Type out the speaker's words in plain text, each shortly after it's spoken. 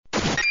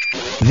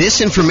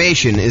This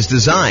information is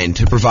designed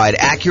to provide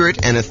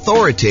accurate and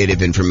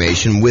authoritative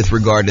information with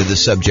regard to the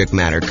subject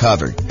matter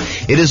covered.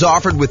 It is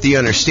offered with the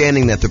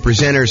understanding that the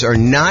presenters are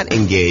not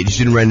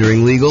engaged in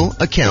rendering legal,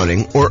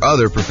 accounting, or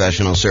other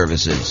professional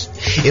services.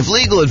 If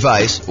legal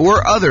advice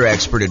or other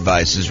expert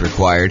advice is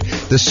required,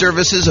 the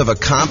services of a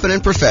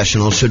competent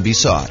professional should be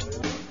sought.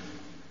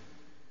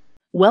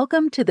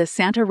 Welcome to the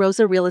Santa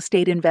Rosa Real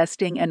Estate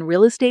Investing and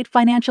Real Estate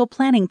Financial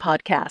Planning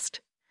Podcast.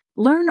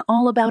 Learn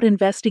all about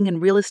investing in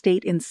real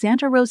estate in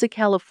Santa Rosa,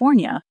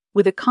 California,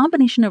 with a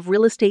combination of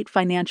real estate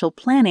financial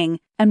planning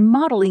and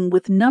modeling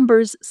with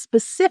numbers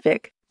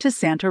specific to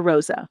Santa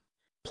Rosa,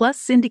 plus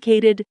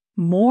syndicated,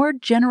 more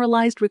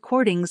generalized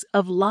recordings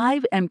of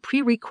live and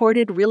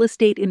pre-recorded real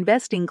estate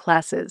investing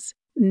classes,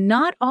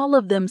 not all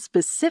of them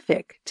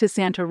specific to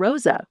Santa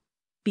Rosa.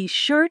 Be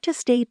sure to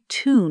stay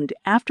tuned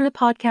after the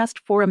podcast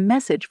for a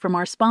message from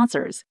our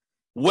sponsors.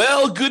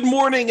 Well, good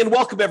morning and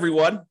welcome,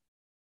 everyone.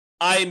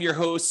 I am your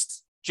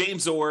host,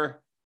 James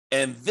Orr,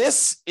 and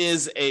this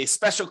is a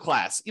special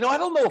class. I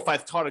don't know if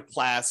I've taught a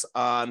class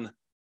on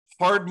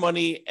hard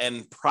money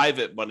and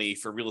private money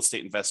for real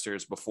estate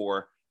investors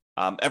before,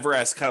 ever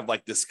as kind of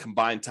like this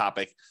combined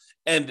topic.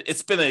 And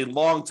it's been a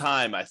long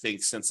time, I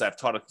think, since I've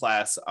taught a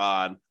class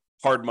on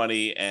hard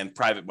money and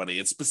private money,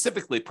 and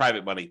specifically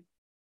private money.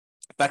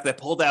 In fact, I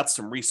pulled out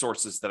some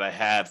resources that I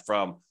had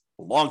from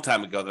a long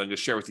time ago that I'm going to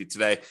share with you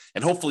today,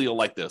 and hopefully you'll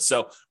like those.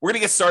 So we're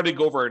going to get started,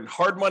 go over in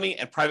hard money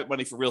and private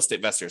money for real estate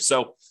investors.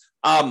 So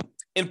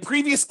in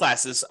previous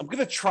classes, I'm going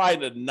to try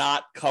to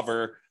not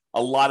cover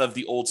a lot of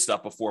the old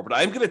stuff before, but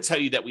I'm going to tell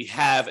you that we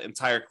have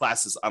entire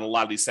classes on a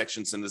lot of these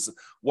sections, and there's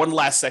one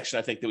last section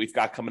I think that we've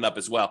got coming up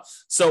as well.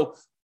 So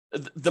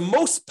the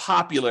most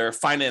popular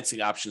financing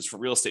options for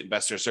real estate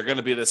investors are going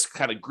to be this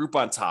kind of group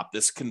on top,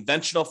 this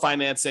conventional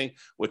financing,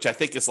 which I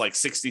think is like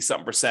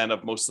 60-something%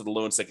 of most of the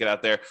loans that get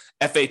out there.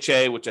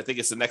 FHA, which I think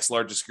is the next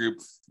largest group.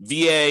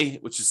 VA,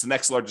 which is the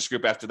next largest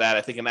group after that,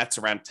 I think, and that's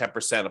around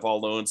 10% of all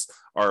loans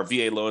are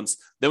VA loans.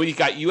 Then you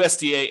got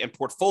USDA and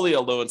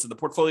portfolio loans, and the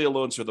portfolio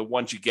loans are the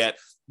ones you get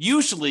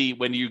usually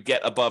when you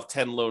get above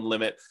 10 loan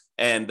limit,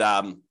 and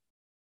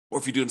or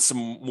if you're doing some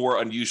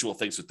more unusual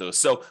things with those.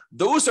 So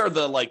those are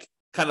the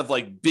kind of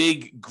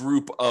big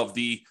group of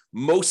the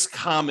most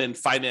common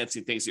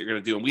financing things that you're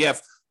going to do. And we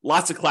have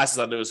lots of classes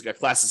on those. We've got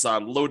classes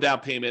on low down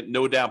payment,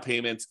 no down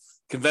payment,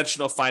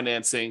 conventional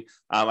financing.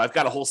 I've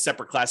got a whole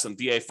separate class on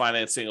VA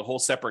financing, a whole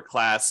separate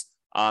class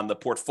on the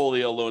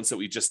portfolio loans that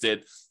we just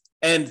did.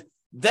 And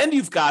then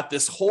you've got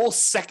this whole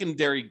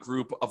secondary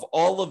group of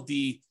all of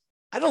the,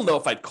 I don't know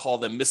if I'd call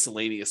them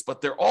miscellaneous, but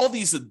they're all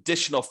these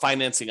additional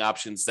financing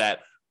options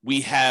that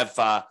we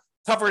have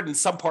covered in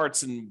some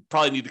parts and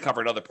probably need to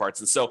cover in other parts.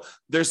 And so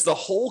there's the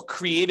whole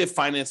creative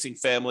financing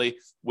family,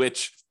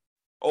 which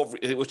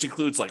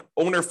includes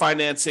owner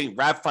financing,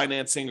 wrap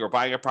financing, or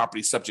buying a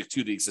property subject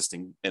to the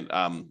existing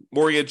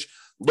mortgage,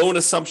 loan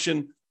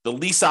assumption, the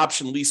lease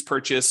option, lease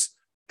purchase,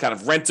 kind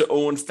of rent to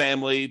own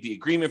family, the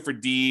agreement for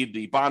deed,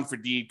 the bond for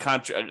deed,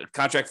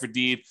 contract for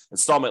deed,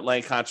 installment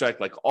land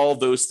contract, all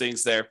those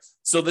things there.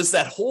 So there's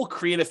that whole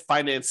creative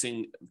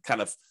financing kind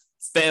of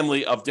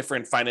family of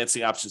different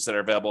financing options that are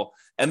available.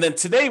 And then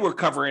today we're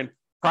covering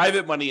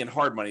private money and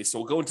hard money. So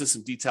we'll go into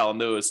some detail on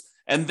those.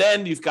 And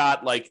then you've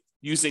got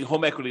using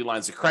home equity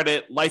lines of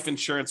credit, life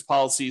insurance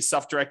policies,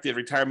 self-directed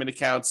retirement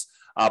accounts,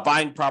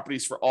 buying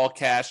properties for all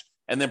cash,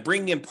 and then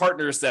bringing in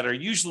partners that are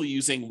usually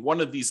using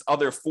one of these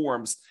other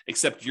forms,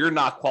 except you're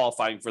not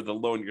qualifying for the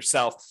loan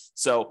yourself.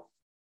 So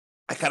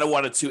I kind of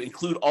wanted to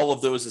include all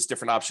of those as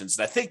different options.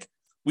 And I think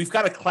we've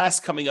got a class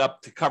coming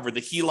up to cover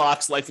the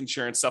HELOCs, life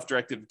insurance,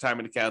 self-directed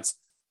retirement accounts,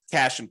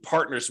 cash, and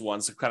partners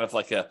ones, so kind of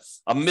like a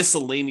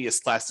miscellaneous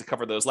class to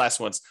cover those last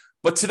ones.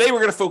 But today we're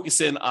going to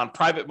focus in on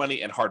private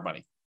money and hard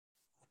money.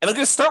 And I'm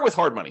going to start with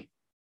hard money.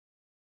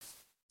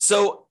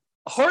 So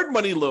hard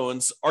money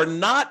loans are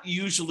not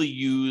usually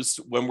used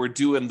when we're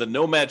doing the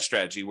nomad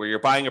strategy, where you're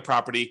buying a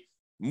property,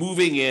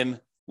 moving in,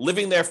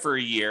 living there for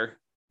a year.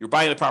 You're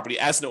buying the property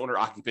as an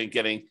owner-occupant,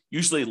 getting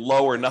usually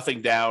low or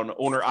nothing down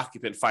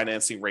owner-occupant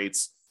financing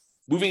rates,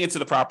 moving into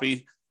the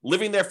property,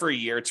 living there for a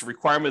year. It's a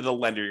requirement of the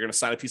lender. You're going to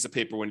sign a piece of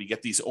paper when you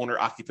get these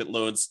owner-occupant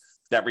loans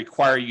that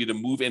require you to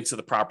move into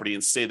the property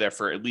and stay there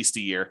for at least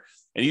a year.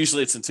 And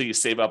usually it's until you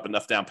save up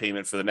enough down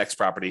payment for the next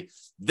property.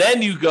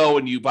 Then you go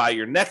and you buy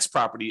your next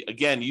property,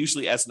 again,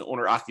 usually as an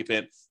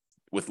owner-occupant,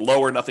 with low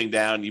or nothing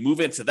down. You move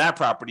into that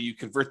property, you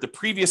convert the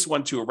previous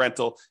one to a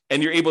rental,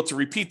 and you're able to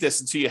repeat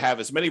this until you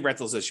have as many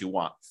rentals as you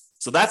want.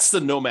 So that's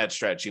the nomad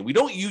strategy. We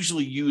don't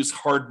usually use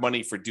hard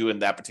money for doing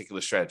that particular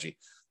strategy,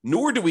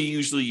 nor do we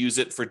usually use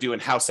it for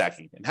doing house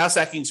hacking. And house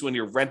hacking is when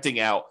you're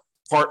renting out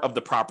part of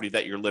the property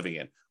that you're living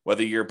in,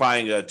 whether you're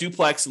buying a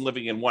duplex and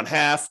living in one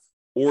half,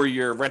 or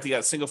you're renting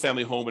out a single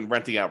family home and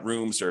renting out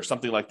rooms or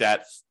something like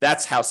that.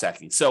 That's house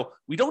hacking. So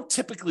we don't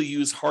typically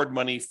use hard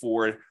money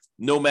for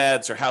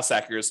nomads or house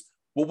hackers.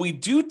 What we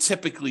do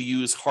typically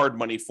use hard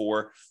money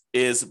for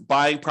is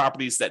buying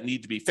properties that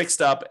need to be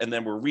fixed up and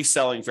then we're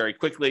reselling very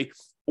quickly,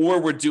 or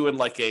we're doing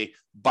like a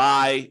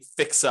buy,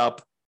 fix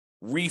up,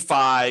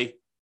 refi,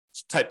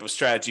 type of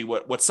strategy,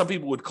 what some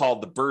people would call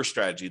the BRRRR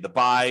strategy, the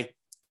buy,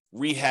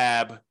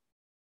 rehab,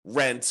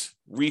 rent,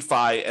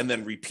 refi, and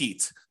then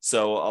repeat.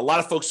 So a lot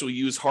of folks will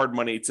use hard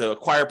money to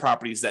acquire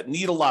properties that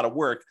need a lot of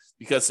work,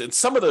 because in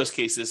some of those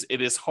cases,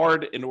 it is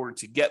hard in order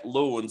to get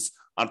loans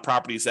on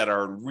properties that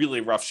are in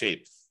really rough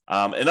shape.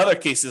 In other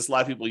cases, a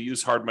lot of people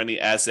use hard money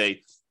as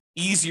a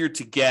easier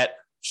to get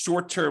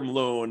short-term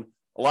loan.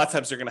 A lot of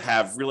times they're going to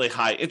have really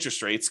high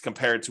interest rates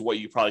compared to what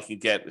you probably can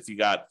get if you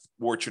got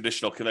more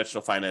traditional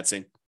conventional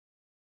financing.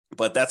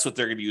 But that's what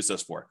they're going to use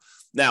those for.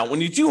 Now,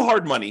 when you do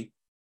hard money,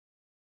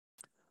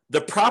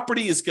 the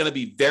property is going to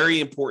be very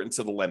important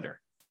to the lender.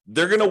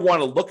 They're going to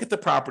want to look at the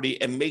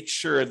property and make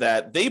sure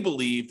that they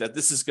believe that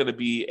this is going to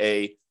be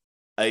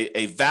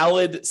a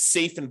valid,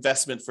 safe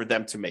investment for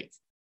them to make.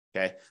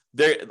 Okay.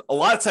 A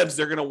lot of times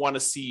they're going to want to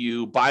see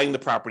you buying the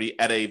property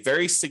at a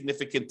very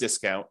significant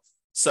discount,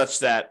 such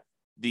that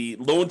the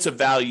loan to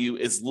value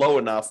is low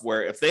enough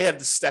where if they had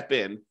to step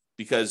in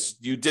because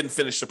you didn't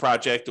finish the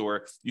project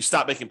or you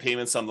stop making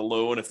payments on the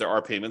loan, if there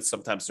are payments,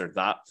 sometimes they're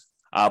not.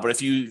 But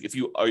if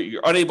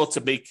you're unable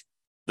to make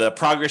the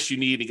progress you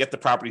need to get the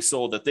property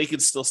sold, that they can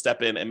still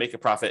step in and make a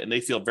profit, and they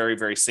feel very,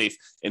 very safe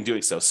in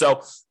doing so.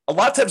 So a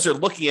lot of times they're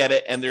looking at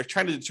it and they're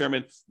trying to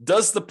determine,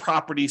 does the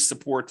property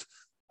support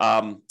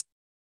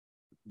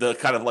the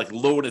kind of like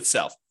loan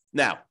itself?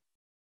 Now,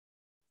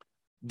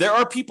 there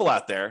are people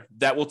out there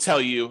that will tell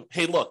you,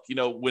 hey, look,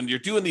 when you're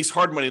doing these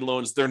hard money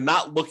loans, they're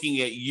not looking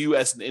at you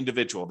as an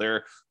individual.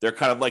 They're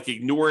kind of like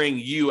ignoring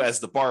you as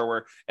the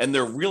borrower, and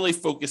they're really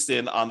focused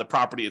in on the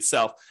property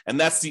itself. And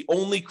that's the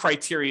only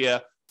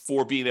criteria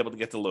for being able to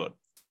get the loan.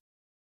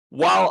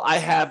 While I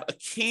have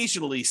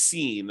occasionally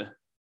seen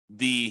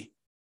the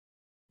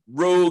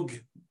rogue,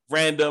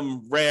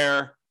 random,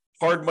 rare,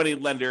 hard money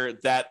lender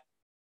that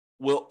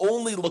will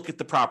only look at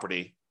the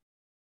property,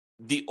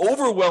 the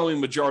overwhelming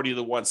majority of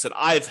the ones that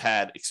I've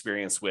had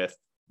experience with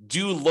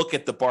do look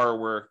at the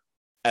borrower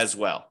as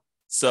well.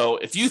 So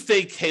if you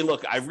think, hey,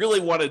 look, I really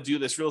want to do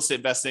this real estate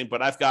investing,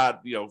 but I've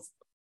got,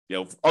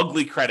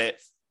 ugly credit,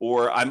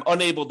 or I'm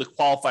unable to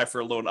qualify for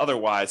a loan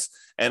otherwise,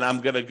 and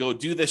I'm going to go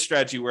do this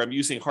strategy where I'm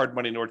using hard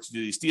money in order to do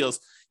these deals,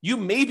 you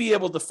may be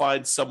able to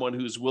find someone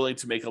who's willing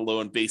to make a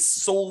loan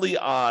based solely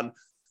on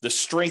the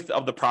strength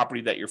of the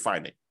property that you're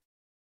finding.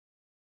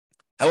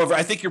 However,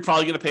 I think you're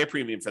probably going to pay a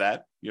premium for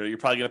that. You're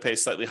probably going to pay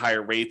slightly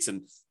higher rates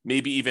and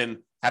maybe even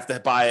have to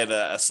buy at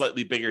a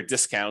slightly bigger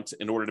discount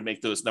in order to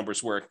make those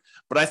numbers work.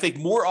 But I think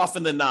more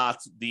often than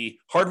not, the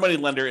hard money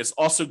lender is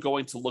also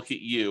going to look at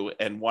you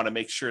and want to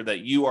make sure that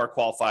you are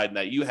qualified and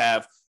that you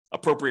have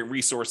appropriate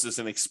resources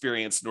and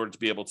experience in order to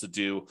be able to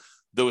do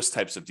those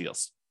types of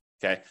deals.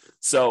 Okay.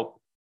 So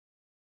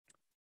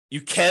you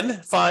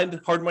can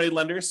find hard money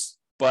lenders,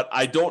 but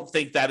I don't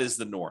think that is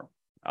the norm.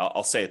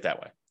 I'll say it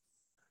that way.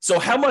 So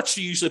how much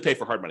do you usually pay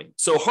for hard money?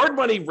 So hard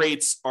money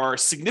rates are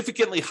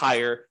significantly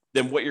higher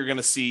than what you're going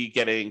to see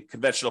getting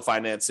conventional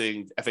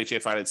financing,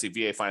 FHA financing,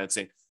 VA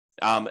financing.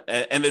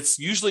 And it's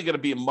usually going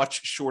to be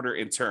much shorter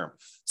in term.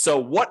 So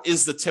what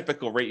is the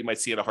typical rate you might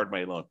see at a hard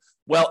money loan?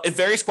 Well, it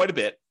varies quite a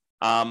bit.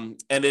 And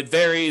it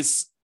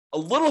varies a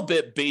little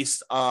bit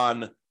based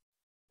on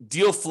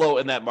deal flow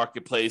in that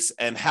marketplace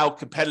and how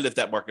competitive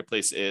that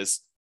marketplace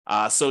is.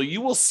 So you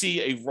will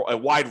see a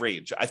wide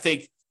range. I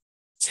think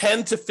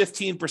 10 to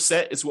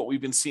 15% is what we've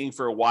been seeing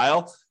for a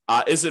while.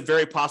 Is it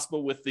very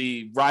possible with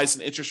the rise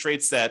in interest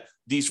rates that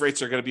these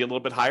rates are going to be a little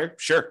bit higher?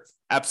 Sure,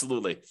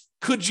 absolutely.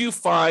 Could you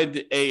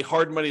find a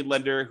hard money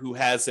lender who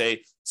has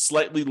a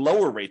slightly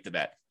lower rate than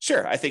that?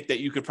 Sure, I think that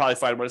you could probably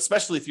find one,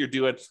 especially if you're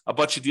doing a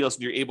bunch of deals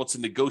and you're able to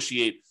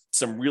negotiate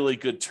some really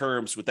good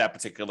terms with that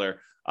particular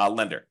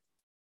lender.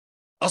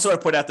 Also, I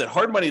want to point out that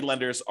hard money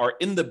lenders are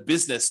in the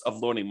business of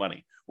loaning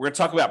money. We're going to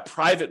talk about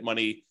private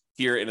money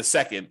here in a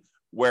second,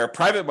 where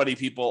private money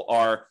people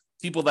are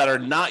people that are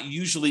not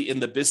usually in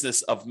the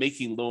business of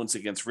making loans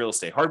against real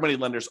estate. Hard money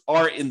lenders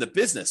are in the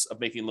business of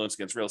making loans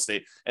against real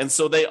estate. And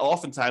so they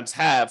oftentimes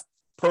have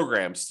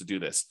programs to do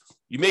this.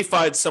 You may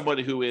find someone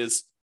who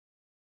is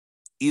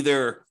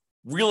either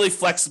really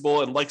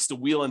flexible and likes to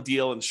wheel and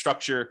deal and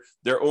structure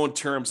their own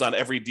terms on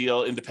every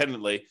deal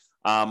independently,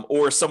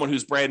 or someone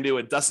who's brand new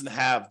and doesn't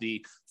have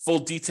the full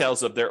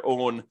details of their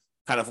own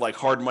kind of like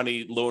hard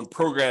money loan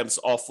programs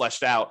all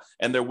fleshed out,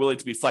 and they're willing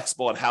to be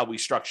flexible on how we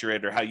structure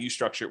it or how you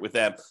structure it with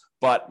them.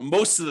 But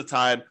most of the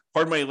time,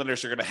 hard money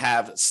lenders are going to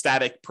have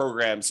static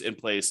programs in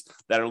place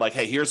that are like,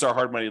 hey, here's our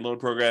hard money loan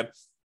program.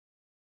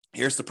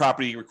 Here's the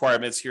property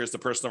requirements. Here's the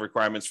personal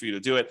requirements for you to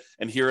do it.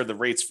 And here are the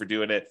rates for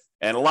doing it.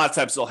 And a lot of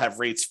times they'll have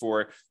rates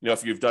for,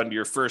 if you've done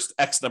your first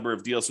X number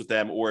of deals with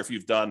them, or if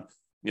you've done,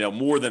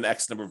 more than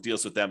X number of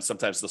deals with them,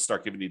 sometimes they'll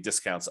start giving you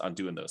discounts on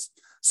doing those.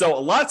 So a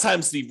lot of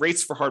times the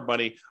rates for hard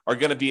money are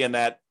going to be in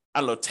that,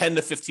 10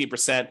 to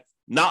 15%.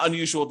 Not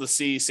unusual to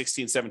see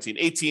 16, 17,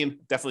 18.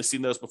 Definitely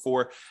seen those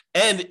before.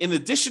 And in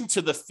addition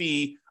to the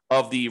fee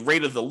of the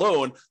rate of the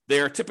loan, they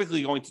are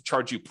typically going to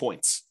charge you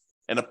points.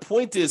 And a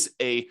point is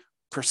a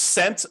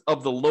percent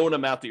of the loan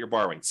amount that you're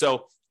borrowing.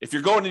 So if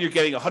you're going and you're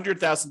getting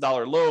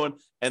 $100,000 loan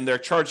and they're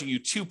charging you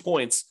 2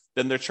 points,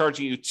 then they're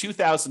charging you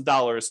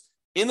 $2,000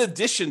 in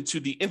addition to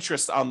the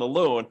interest on the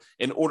loan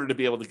in order to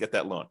be able to get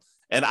that loan.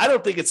 And I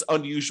don't think it's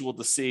unusual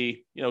to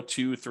see,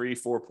 2, 3,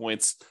 4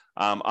 points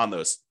on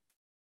those.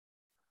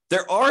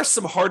 There are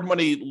some hard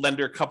money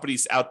lender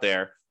companies out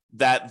there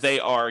that they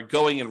are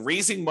going and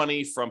raising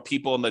money from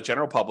people in the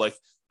general public,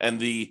 and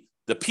the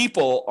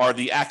people are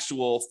the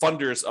actual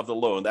funders of the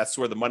loan. That's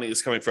where the money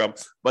is coming from.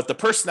 But the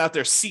person out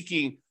there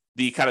seeking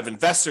the kind of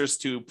investors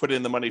to put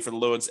in the money for the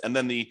loans, and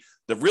then the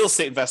real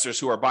estate investors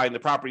who are buying the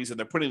properties and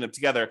they're putting them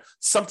together,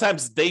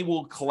 sometimes they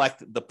will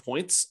collect the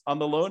points on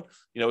the loan.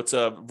 It's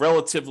a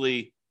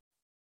relatively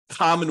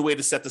common way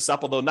to set this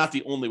up, although not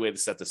the only way to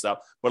set this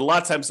up. But a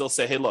lot of times they'll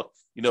say, hey, look,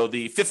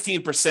 the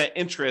 15%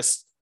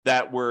 interest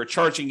that we're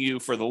charging you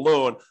for the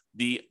loan,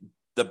 the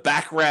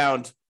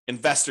background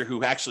investor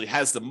who actually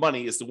has the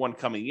money is the one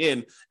coming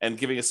in and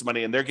giving us the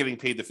money, and they're getting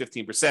paid the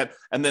 15%.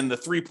 And then the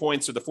 3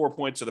 points or the 4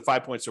 points or the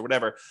 5 points or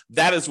whatever,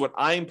 that is what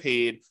I'm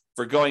paid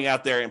for going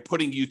out there and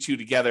putting you two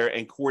together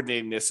and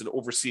coordinating this and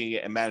overseeing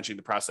it and managing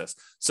the process.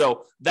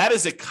 So that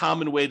is a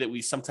common way that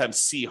we sometimes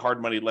see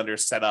hard money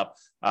lenders set up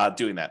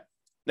doing that.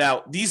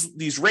 Now,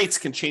 these rates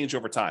can change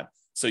over time.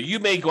 So you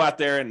may go out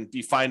there and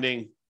be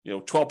finding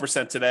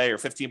 12% today or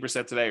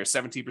 15% today or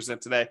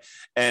 17% today.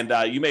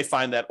 And you may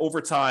find that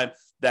over time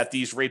that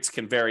these rates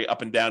can vary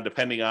up and down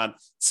depending on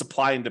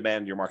supply and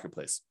demand in your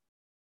marketplace.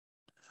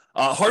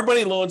 Hard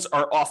money loans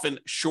are often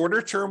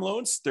shorter term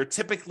loans. They're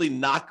typically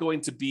not going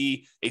to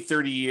be a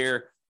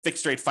 30-year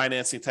fixed rate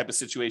financing type of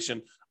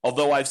situation.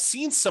 Although I've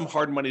seen some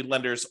hard money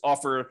lenders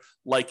offer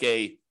like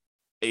a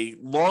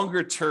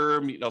longer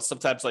term,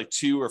 sometimes like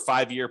 2 or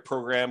 5 year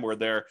program where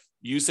they're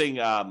using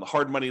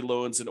hard money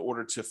loans in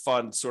order to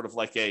fund sort of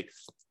like a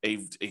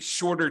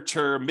shorter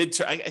term,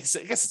 midterm, I guess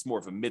it's more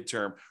of a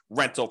midterm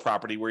rental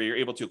property where you're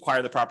able to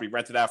acquire the property,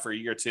 rent it out for a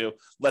year or two,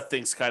 let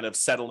things kind of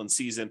settle in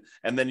season,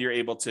 and then you're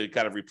able to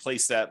kind of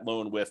replace that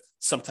loan with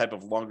some type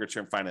of longer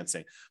term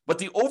financing. But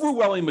the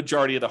overwhelming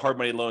majority of the hard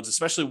money loans,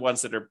 especially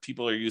ones that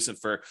people are using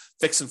for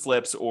fix and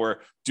flips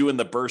or doing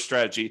the BRRRR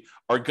strategy,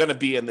 are going to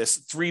be in this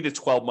 3 to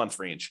 12 month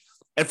range.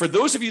 And for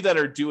those of you that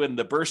are doing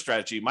the BRRRR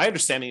strategy, my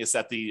understanding is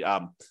that the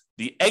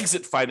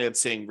exit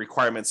financing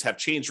requirements have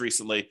changed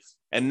recently.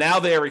 And now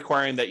they are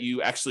requiring that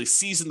you actually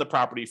season the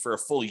property for a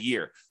full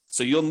year.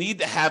 So you'll need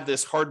to have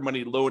this hard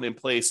money loan in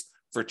place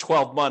for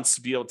 12 months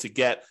to be able to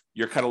get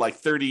your kind of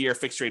like 30-year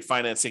fixed rate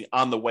financing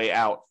on the way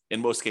out in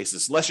most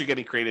cases, unless you're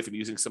getting creative and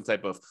using some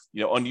type of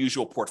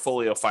unusual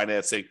portfolio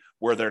financing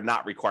where they're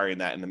not requiring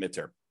that in the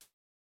midterm.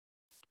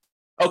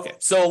 Okay,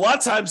 so a lot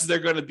of times they're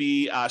going to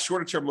be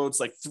shorter term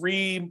loans, like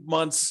 3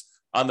 months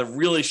on the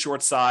really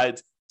short side.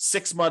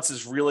 6 months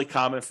is really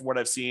common from what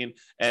I've seen.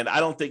 And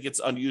I don't think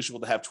it's unusual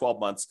to have 12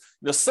 months.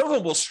 Some of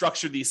them will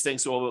structure these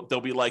things. So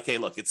they'll be like, hey,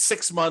 look, it's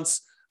 6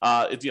 months.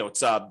 It's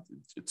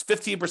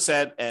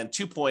 15% and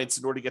 2 points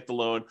in order to get the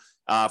loan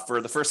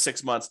for the first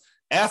 6 months.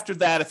 After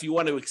that, if you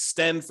want to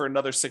extend for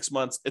another 6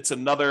 months, it's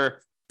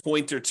another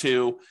point or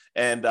two.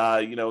 And,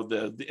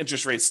 the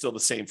interest rate's still the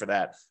same for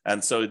that.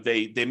 And so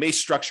they may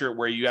structure it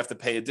where you have to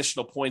pay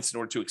additional points in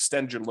order to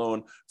extend your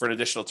loan for an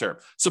additional term.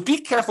 So be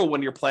careful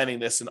when you're planning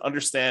this and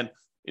understand,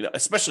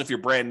 especially if you're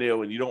brand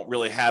new and you don't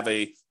really have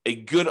a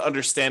good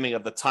understanding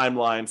of the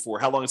timeline for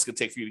how long it's going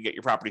to take for you to get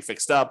your property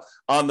fixed up,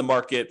 on the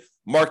market,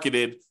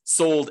 marketed,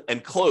 sold,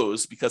 and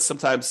closed, because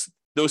sometimes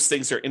those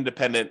things are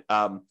independent,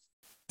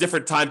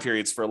 different time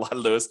periods for a lot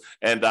of those.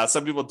 And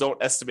some people don't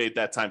estimate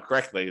that time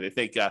correctly. They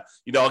think,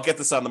 I'll get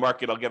this on the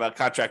market, I'll get a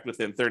contract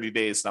within 30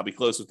 days, and I'll be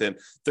closed within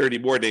 30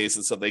 more days.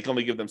 And so they can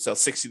only give themselves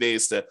 60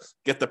 days to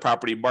get the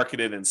property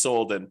marketed and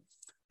sold. And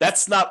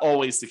that's not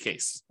always the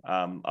case.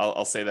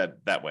 I'll say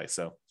that way.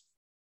 So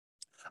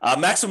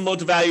maximum loan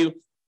to value,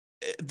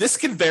 this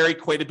can vary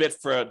quite a bit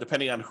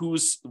depending on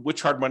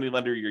which hard money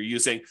lender you're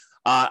using.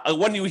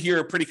 One you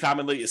hear pretty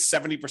commonly is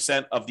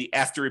 70% of the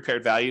after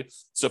repaired value.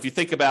 So if you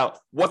think about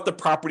what the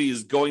property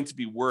is going to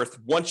be worth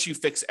once you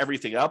fix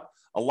everything up,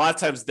 a lot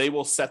of times they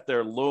will set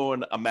their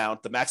loan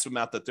amount, the maximum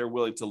amount that they're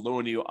willing to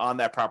loan you on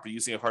that property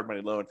using a hard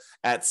money loan,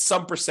 at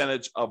some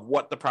percentage of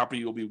what the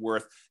property will be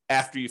worth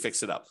after you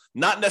fix it up.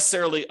 Not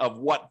necessarily of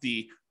what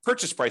the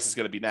purchase price is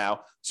going to be now.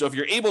 So if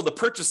you're able to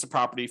purchase the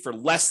property for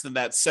less than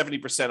that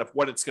 70% of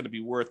what it's going to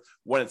be worth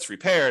when it's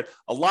repaired,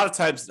 a lot of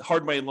times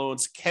hard money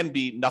loans can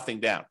be nothing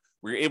down,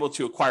 where you're able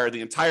to acquire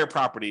the entire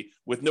property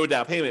with no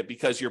down payment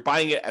because you're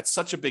buying it at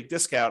such a big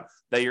discount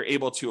that you're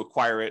able to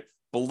acquire it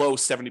below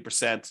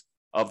 70%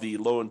 of the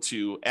loan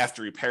to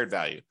after repaired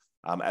value,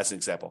 as an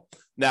example.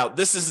 Now,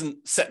 this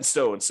isn't set in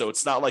stone, so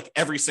it's not like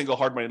every single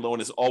hard money loan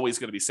is always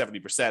going to be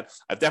 70%.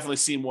 I've definitely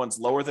seen ones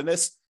lower than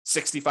this.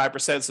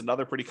 65% is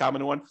another pretty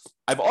common one.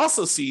 I've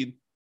also seen,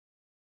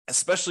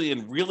 especially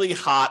in really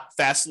hot,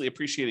 fastly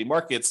appreciating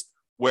markets,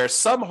 where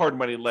some hard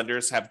money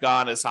lenders have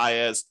gone as high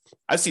as,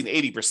 I've seen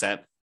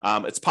 80%.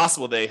 It's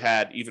possible they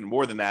had even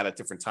more than that at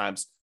different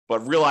times,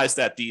 but realize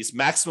that these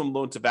maximum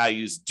loan to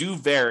values do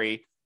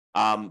vary.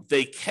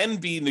 They can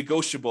be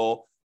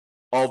negotiable,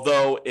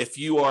 although if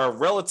you are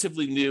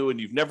relatively new and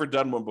you've never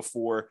done one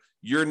before,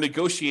 your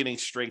negotiating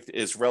strength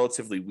is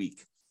relatively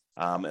weak.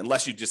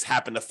 unless you just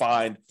happen to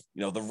find,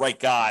 the right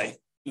guy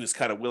who's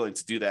kind of willing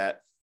to do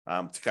that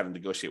to kind of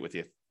negotiate with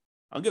you.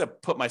 I'm going to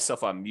put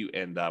myself on mute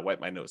and wipe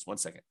my nose. 1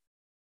 second.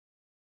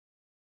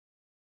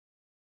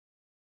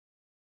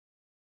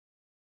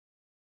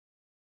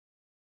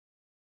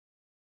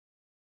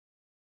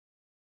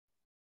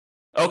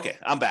 Okay,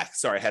 I'm back.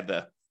 Sorry, I had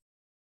to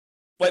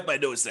wipe my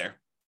nose there.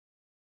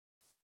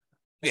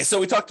 Okay, so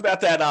we talked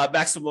about that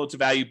maximum loan to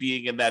value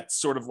being in that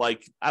sort of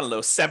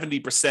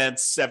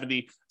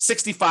 70%,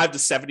 65 to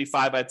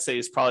 75, I'd say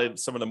is probably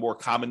some of the more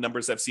common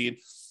numbers I've seen.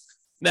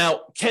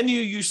 Now, can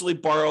you usually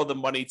borrow the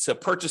money to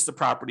purchase the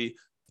property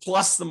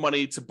plus the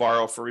money to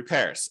borrow for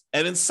repairs?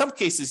 And in some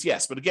cases,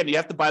 yes. But again, you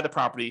have to buy the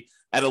property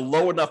at a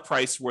low enough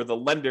price where the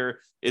lender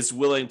is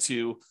willing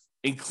to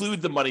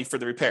include the money for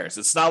the repairs.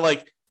 It's not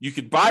like you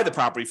could buy the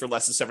property for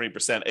less than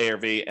 70%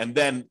 ARV, and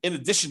then in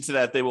addition to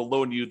that, they will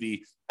loan you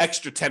the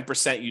extra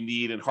 10% you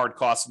need in hard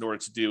costs in order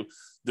to do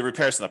the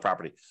repairs on the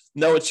property.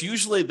 No, it's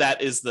usually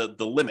that is the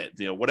limit.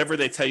 Whatever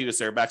they tell you is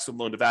their maximum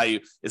loan to value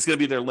is going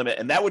to be their limit,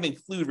 and that would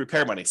include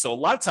repair money. So a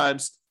lot of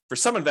times for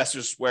some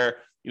investors where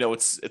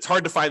it's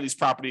hard to find these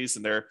properties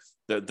and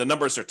the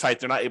numbers are tight,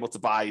 they're not able to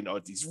buy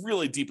these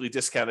really deeply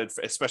discounted,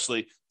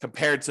 especially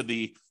compared to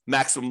the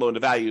maximum loan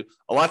to value.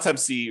 A lot of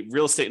times the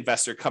real estate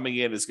investor coming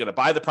in is going to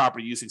buy the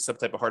property using some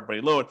type of hard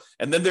money loan,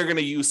 and then they're going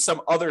to use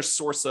some other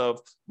source of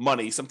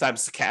money,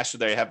 sometimes the cash that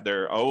they have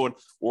their own,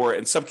 or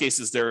in some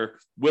cases they're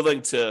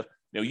willing to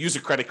use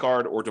a credit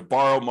card or to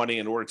borrow money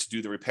in order to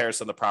do the repairs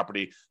on the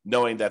property,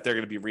 knowing that they're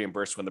going to be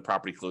reimbursed when the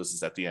property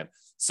closes at the end.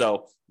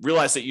 So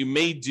realize that you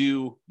may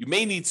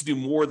need to do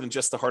more than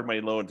just the hard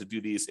money loan to do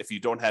these if you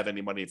don't have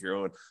any money of your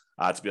own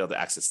to be able to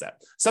access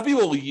that. Some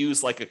people will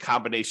use a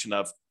combination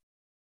of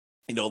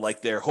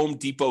their Home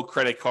Depot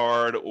credit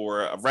card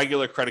or a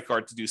regular credit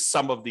card to do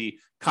some of the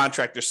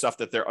contractor stuff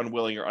that they're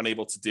unwilling or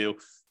unable to do.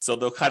 So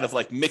they'll kind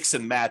of mix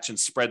and match and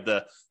spread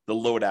the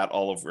load out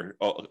all over,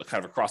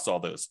 kind of across all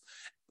those.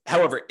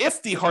 However,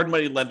 if the hard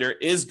money lender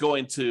is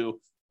going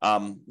to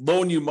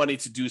loan you money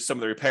to do some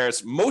of the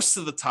repairs, most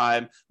of the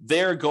time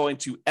they're going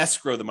to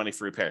escrow the money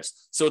for repairs.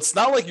 So it's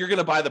not like you're going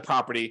to buy the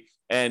property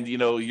and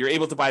you're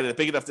able to buy it at a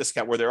big enough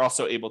discount where they're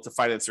also able to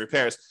finance the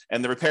repairs,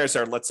 and the repairs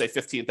are, let's say,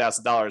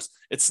 $15,000.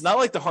 It's not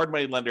like the hard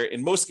money lender,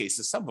 in most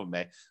cases, some of them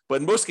may, but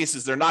in most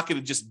cases, they're not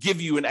going to just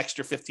give you an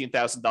extra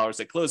 $15,000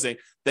 at closing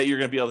that you're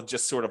going to be able to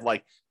just sort of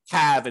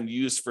have and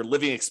use for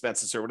living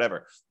expenses or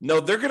whatever. No,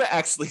 they're going to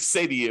actually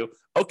say to you,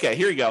 okay,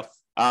 here you go.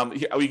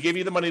 We gave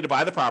you the money to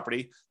buy the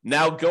property.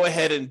 Now go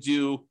ahead and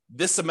do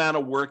this amount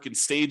of work in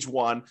stage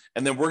one,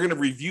 and then we're going to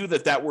review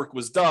that work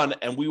was done,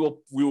 and we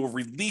will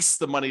release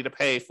the money to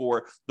pay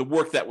for the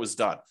work that was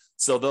done.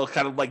 So they'll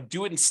kind of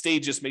do it in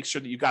stages, make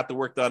sure that you got the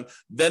work done.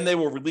 Then they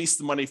will release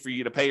the money for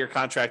you to pay your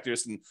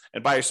contractors and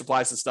buy your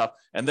supplies and stuff.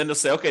 And then they'll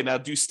say, okay, now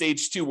do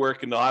stage 2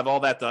 work, and they'll have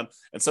all that done.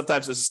 And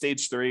sometimes there's a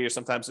stage 3, or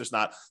sometimes there's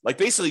not.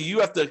 Basically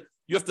you have to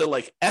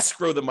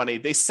escrow the money.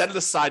 They set it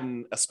aside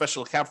in a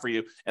special account for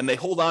you, and they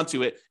hold on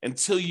to it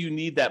until you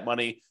need that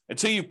money,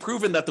 until you've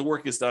proven that the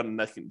work is done,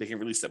 and they can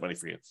release that money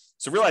for you.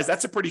 So realize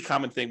that's a pretty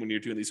common thing when you're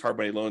doing these hard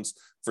money loans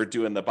for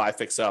doing the buy,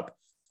 fix up,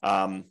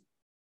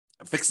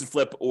 fix and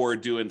flip, or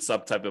doing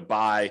some type of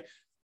buy,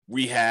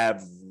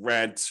 rehab,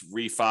 rent,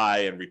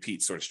 refi, and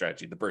repeat sort of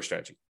strategy, the BRRRR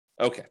strategy.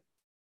 Okay.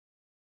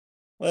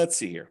 Let's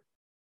see here.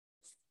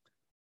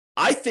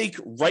 I think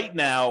right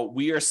now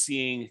we are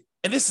seeing,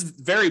 and this is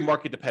very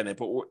market dependent,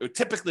 but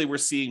typically we're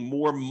seeing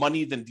more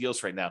money than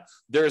deals right now.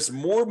 There's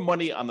more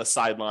money on the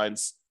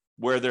sidelines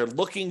where they're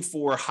looking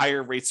for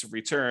higher rates of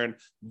return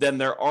than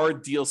there are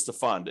deals to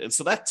fund. And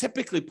so that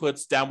typically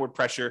puts downward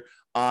pressure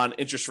on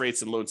interest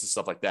rates and loans and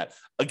stuff like that.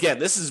 Again,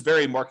 this is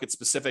very market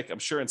specific. I'm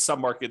sure in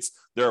some markets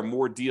there are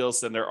more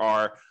deals than there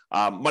are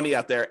money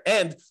out there.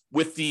 And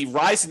with the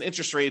rise in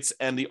interest rates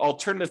and the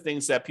alternative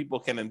things that people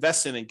can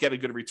invest in and get a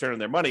good return on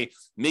their money,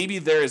 maybe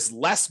there is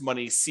less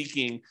money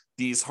seeking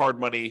these hard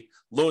money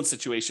loan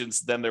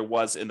situations than there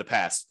was in the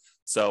past.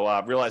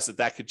 So realize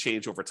that could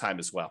change over time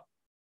as well.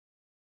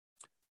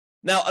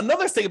 Now,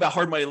 another thing about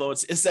hard money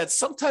loans is that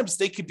sometimes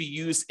they could be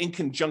used in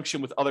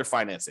conjunction with other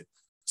financing.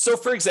 So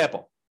for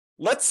example,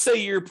 let's say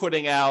you're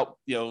putting out,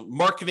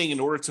 marketing in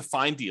order to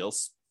find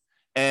deals,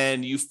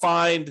 and you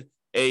find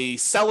a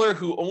seller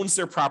who owns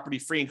their property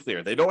free and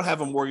clear. They don't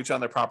have a mortgage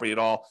on their property at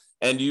all.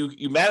 And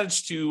you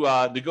manage to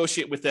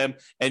negotiate with them,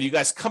 and you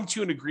guys come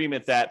to an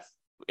agreement that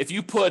if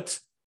you put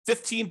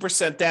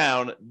 15%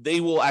 down,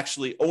 they will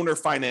actually owner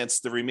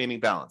finance the remaining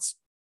balance.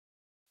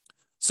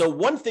 So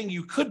one thing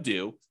you could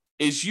do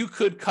is you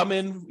could come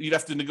in, you'd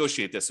have to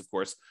negotiate this, of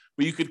course,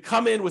 but you could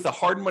come in with a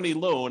hard money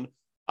loan,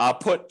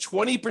 put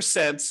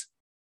 20%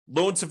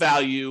 loan to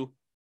value,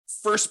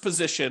 first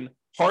position,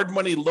 hard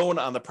money loan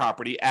on the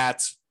property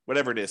at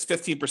whatever it is,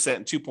 15%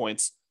 and 2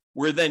 points,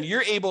 where then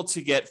you're able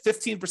to get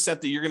 15%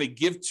 that you're going to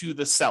give to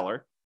the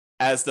seller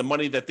as the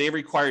money that they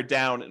require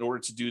down in order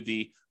to do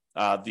the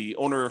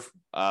owner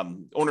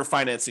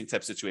financing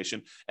type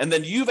situation. And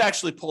then you've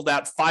actually pulled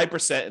out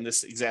 5% in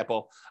this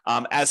example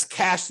as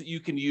cash that you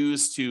can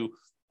use to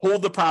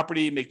hold the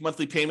property, make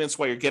monthly payments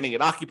while you're getting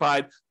it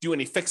occupied, do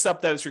any fix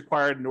up that is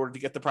required in order to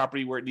get the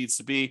property where it needs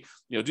to be,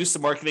 do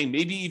some marketing,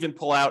 maybe even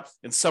pull out,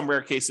 in some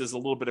rare cases, a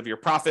little bit of your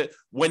profit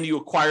when you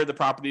acquire the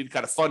property to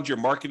kind of fund your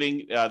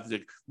marketing, to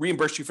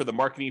reimburse you for the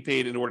marketing you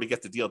paid in order to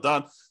get the deal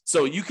done.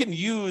 So you can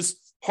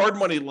use hard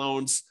money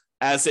loans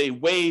as a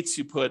way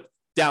to put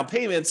down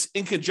payments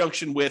in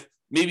conjunction with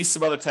maybe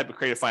some other type of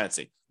creative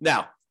financing.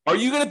 Now, are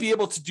you going to be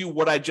able to do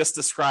what I just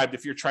described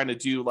if you're trying to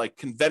do like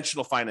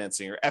conventional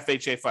financing or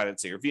FHA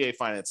financing or VA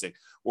financing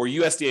or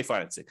USDA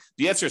financing?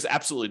 The answer is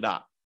absolutely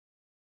not.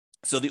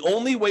 So the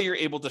only way you're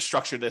able to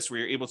structure this where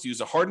you're able to use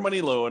a hard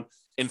money loan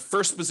in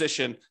first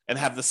position and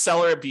have the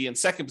seller be in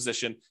second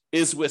position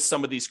is with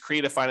some of these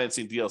creative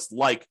financing deals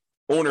like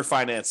owner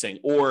financing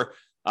or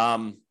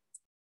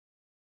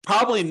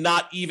probably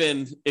not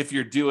even if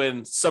you're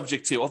doing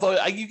subject to, although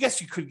I guess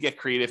you could get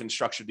creative and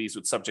structure these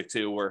with subject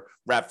to or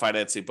wrap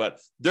financing, but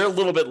they're a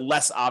little bit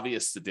less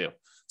obvious to do.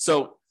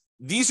 So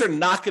these are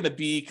not going to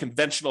be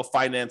conventional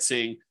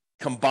financing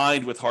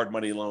combined with hard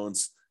money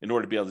loans in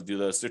order to be able to do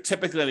those. They're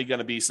typically going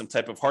to be some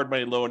type of hard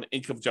money loan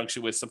in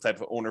conjunction with some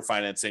type of owner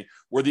financing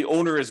where the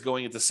owner is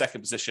going into second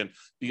position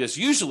because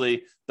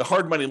usually the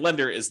hard money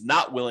lender is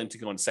not willing to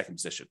go into second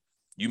position.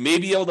 You may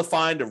be able to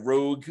find a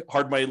rogue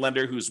hard money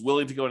lender who's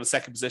willing to go into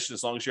second position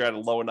as long as you're at a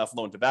low enough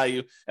loan to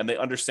value and they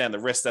understand the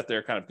risk that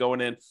they're kind of going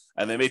in,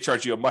 and they may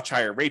charge you a much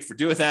higher rate for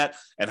doing that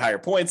and higher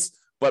points.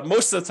 But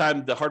most of the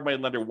time, the hard money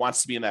lender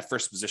wants to be in that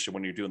first position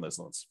when you're doing those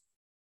loans.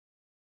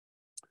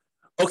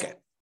 Okay,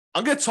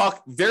 I'm going to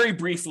talk very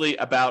briefly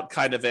about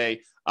kind of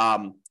a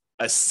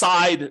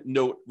side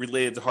note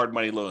related to hard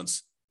money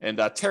loans. And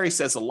Terry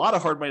says a lot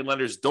of hard money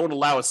lenders don't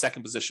allow a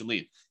second position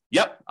lien.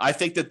 Yep, I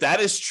think that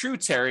is true,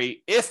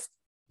 Terry. If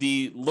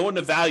the loan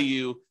to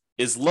value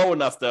is low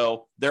enough,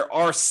 though, there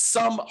are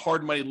some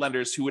hard money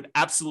lenders who would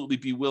absolutely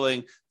be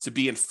willing to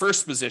be in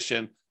first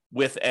position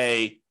with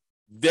a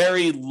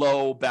very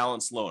low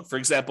balance loan. For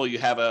example, you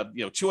have a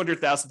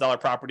 $200,000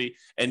 property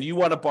and you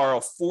want to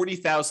borrow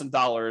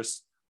 $40,000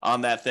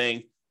 on that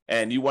thing,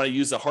 and you want to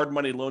use a hard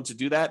money loan to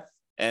do that,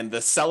 and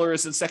the seller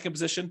is in second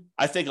position.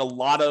 I think a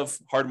lot of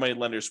hard money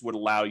lenders would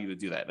allow you to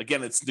do that.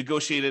 Again, it's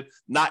negotiated.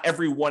 Not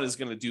everyone is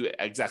going to do it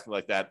exactly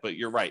like that, but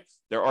you're right.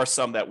 There are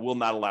some that will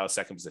not allow a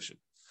second position,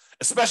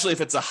 especially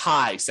if it's a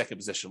high second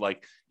position.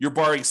 Like you're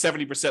borrowing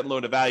 70%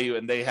 loan to value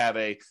and they have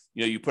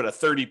you put a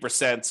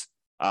 30%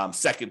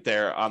 second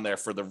there on there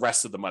for the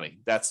rest of the money.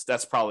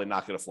 That's probably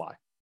not going to fly.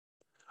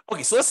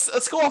 Okay, so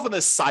let's go off on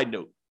this side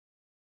note.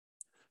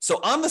 So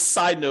on the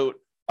side note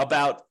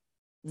about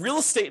real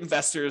estate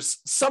investors,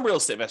 some real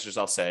estate investors,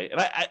 I'll say,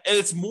 and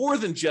it's more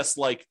than just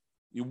like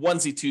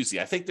onesie twosie.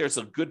 I think there's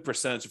a good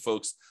percentage of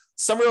folks.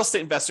 Some real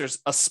estate investors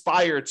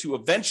aspire to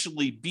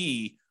eventually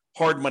be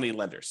hard money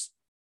lenders.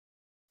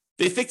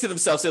 They think to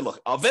themselves, say,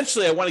 look,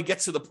 eventually I want to get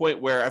to the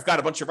point where I've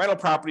got a bunch of rental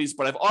properties,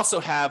 but I've also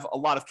have a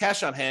lot of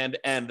cash on hand,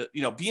 and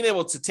being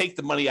able to take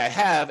the money I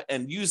have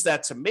and use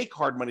that to make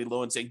hard money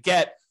loans and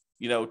get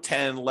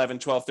 10, 11,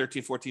 12,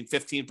 13, 14,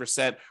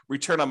 15%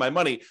 return on my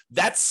money.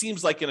 That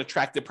seems like an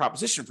attractive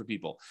proposition for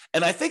people.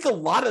 And I think a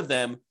lot of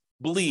them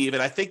believe,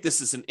 and I think this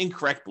is an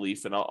incorrect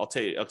belief, and I'll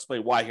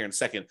explain why here in a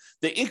second.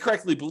 They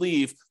incorrectly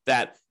believe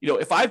that,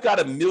 if I've got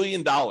 $1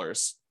 million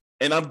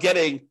and I'm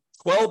getting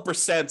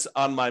 12%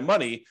 on my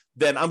money,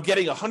 then I'm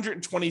getting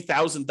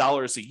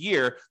 $120,000 a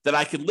year that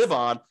I can live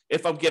on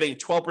if I'm getting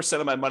 12%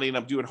 of my money and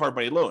I'm doing hard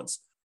money loans.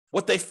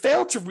 What they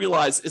fail to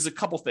realize is a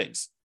couple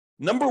things.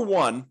 Number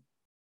one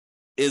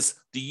is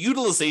the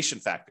utilization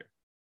factor.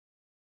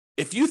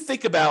 If you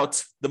think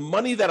about the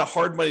money that a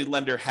hard money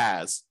lender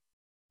has,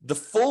 the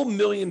full $1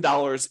 million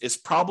is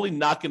probably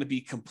not going to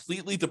be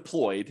completely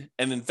deployed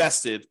and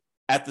invested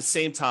at the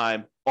same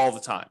time all the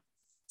time.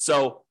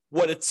 So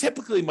what it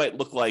typically might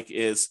look like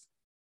is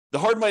the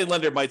hard money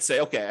lender might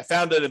say, okay, I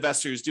found an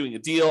investor who's doing a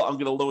deal. I'm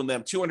going to loan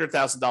them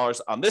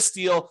 $200,000 on this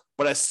deal,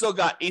 but I still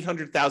got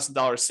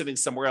 $800,000 sitting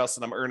somewhere else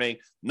and I'm earning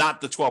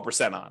not the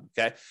 12% on,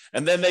 okay?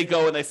 And then they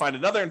go and they find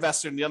another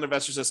investor and the other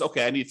investor says,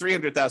 okay, I need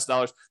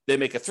 $300,000. They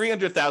make a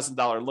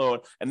 $300,000 loan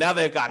and now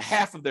they've got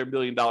half of their $1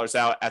 million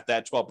out at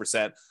that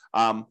 12%.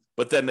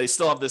 But then they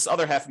still have this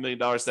other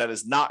 $500,000 that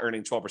is not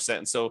earning 12%.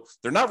 And so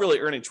they're not really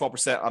earning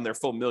 12% on their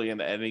full $1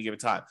 million at any given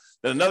time.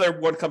 Then another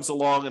one comes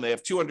along and they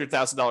have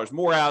 $200,000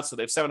 more out. So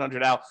they have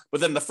 $700,000 out, but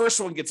then the first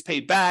one gets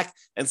paid back.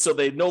 And so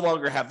they no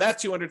longer have that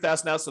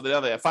 $200,000 out. So now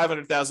they have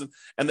 $500,000.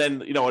 And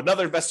then,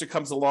 another investor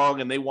comes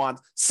along and they want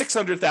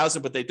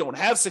 $600,000, but they don't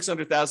have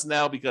 $600,000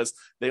 now because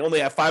they only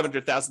have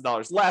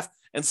 $500,000 left.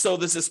 And so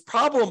there's this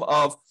problem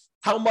of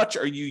how much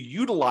are you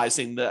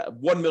utilizing the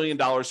 $1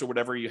 million or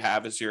whatever you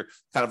have as your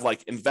kind of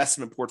like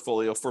investment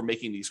portfolio for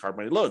making these hard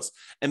money loans.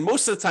 And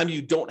most of the time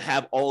you don't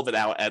have all of it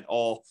out at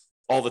all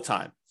the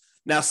time.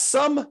 Now,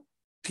 some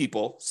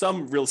people,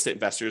 some real estate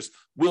investors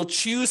will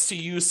choose to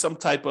use some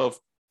type of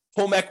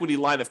home equity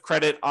line of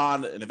credit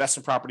on an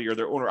investment property or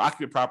their owner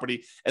occupant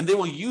property, and they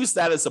will use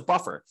that as a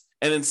buffer.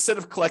 And instead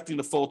of collecting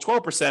the full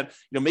 12%,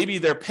 maybe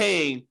they're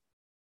paying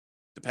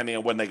depending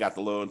on when they got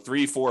the loan,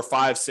 3, 4,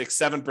 5, 6,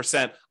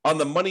 7% on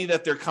the money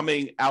that they're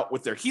coming out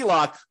with their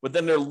HELOC, but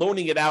then they're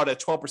loaning it out at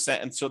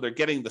 12%. And so they're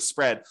getting the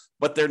spread,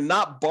 but they're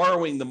not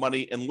borrowing the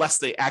money unless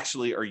they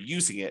actually are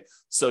using it.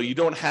 So you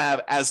don't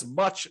have as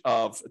much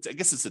of, I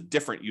guess it's a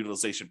different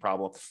utilization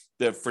problem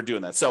for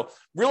doing that. So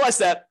realize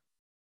that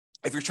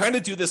if you're trying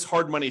to do this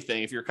hard money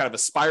thing, if you're kind of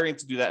aspiring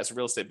to do that as a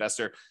real estate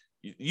investor,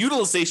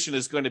 utilization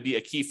is going to be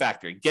a key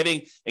factor.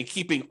 Getting and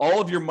keeping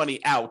all of your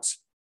money out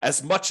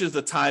as much of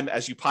the time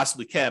as you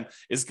possibly can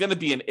is going to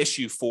be an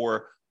issue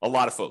for a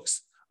lot of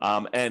folks.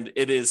 And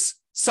it is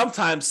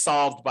sometimes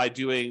solved by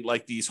doing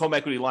like these home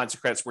equity lines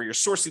of credits where you're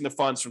sourcing the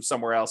funds from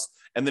somewhere else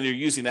and then you're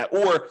using that,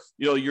 or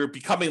you're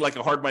becoming like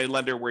a hard money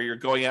lender where you're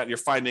going out and you're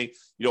finding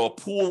a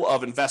pool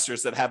of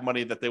investors that have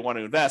money that they want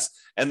to invest,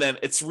 and then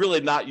it's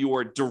really not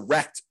your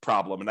direct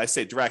problem. And I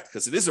say direct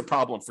because it is a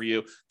problem for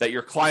you that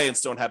your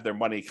clients don't have their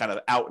money kind of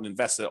out and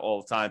invested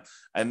all the time,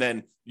 and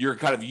then you're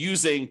kind of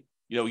using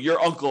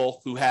your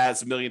uncle who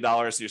has $1 million,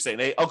 and you're saying,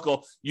 hey,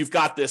 uncle, you've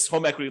got this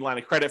home equity line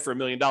of credit for $1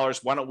 million.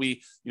 Why don't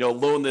we,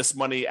 loan this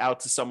money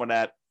out to someone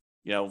at,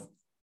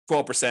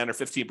 12% or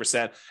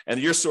 15%. And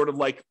you're sort of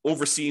like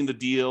overseeing the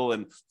deal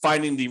and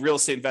finding the real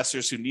estate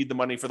investors who need the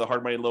money for the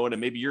hard money loan.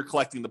 And maybe you're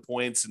collecting the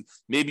points and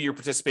maybe you're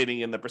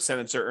participating in the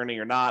percentage they're earning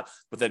or not,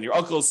 but then your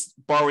uncle's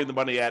borrowing the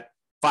money at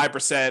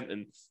 5%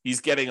 and he's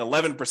getting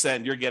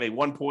 11%, you're getting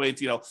 1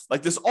 point,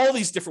 like there's all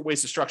these different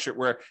ways to structure it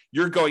where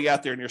you're going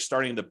out there and you're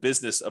starting the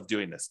business of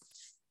doing this.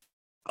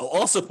 I'll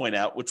also point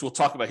out, which we'll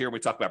talk about here when we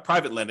talk about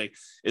private lending,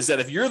 is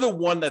that if you're the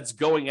one that's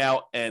going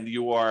out and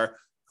you are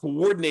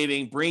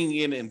coordinating, bringing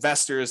in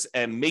investors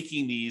and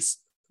making these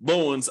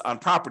loans on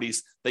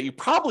properties, that you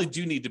probably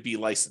do need to be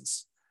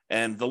licensed.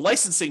 And the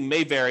licensing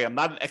may vary. I'm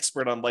not an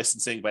expert on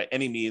licensing by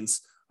any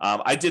means.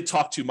 I did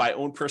talk to my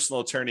own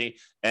personal attorney,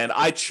 and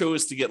I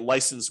chose to get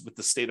licensed with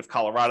the state of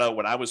Colorado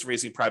when I was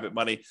raising private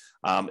money.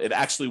 It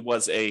actually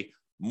was a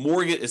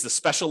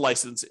special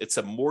license. It's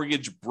a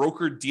mortgage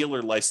broker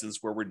dealer license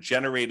where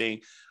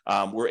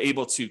we're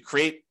able to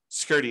create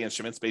security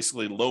instruments,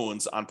 basically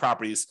loans on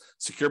properties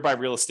secured by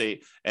real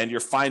estate, and you're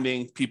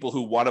finding people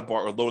who want to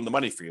borrow or loan the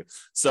money for you.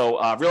 So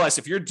realize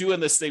if you're doing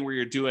this thing where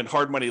you're doing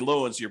hard money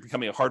loans, you're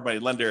becoming a hard money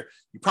lender,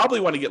 you probably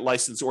want to get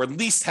licensed or at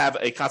least have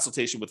a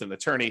consultation with an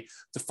attorney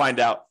to find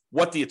out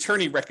what the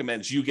attorney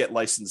recommends you get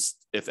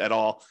licensed, if at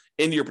all,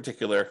 in your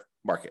particular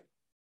market.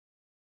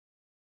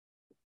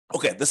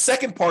 Okay, the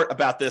second part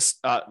about this,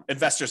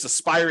 investors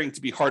aspiring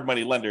to be hard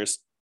money lenders,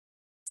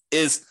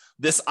 is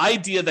this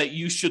idea that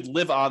you should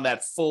live on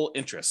that full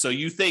interest. So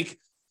you think,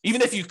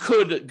 even if you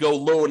could go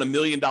loan $1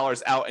 million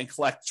out and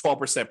collect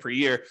 12% per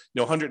year,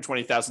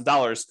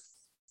 $120,000,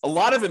 a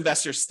lot of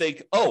investors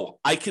think, oh,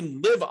 I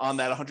can live on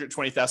that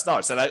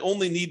 $120,000, and I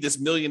only need this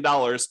 $1 million,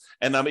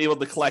 and I'm able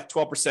to collect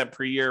 12%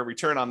 per year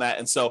return on that.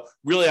 And so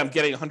really I'm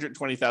getting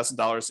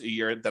 $120,000 a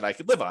year that I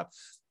could live on.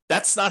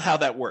 That's not how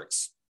that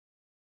works.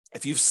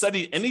 If you've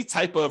studied any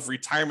type of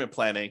retirement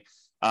planning,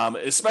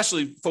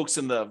 especially folks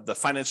in the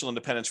financial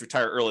independence,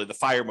 retire early, the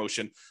FIRE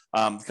motion,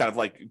 kind of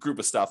like group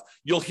of stuff,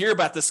 you'll hear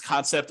about this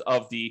concept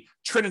of the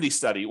Trinity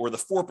study or the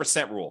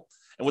 4% rule.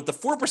 And what the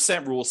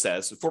 4% rule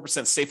says, the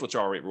 4% safe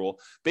withdrawal rate rule,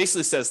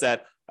 basically says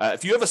that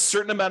if you have a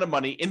certain amount of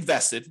money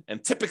invested,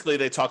 and typically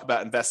they talk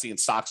about investing in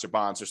stocks or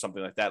bonds or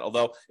something like that,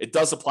 although it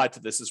does apply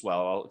to this as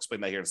well. I'll explain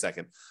that here in a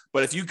second.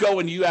 But if you go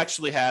and you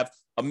actually have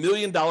 $1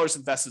 million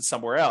invested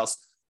somewhere else,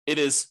 it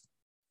is,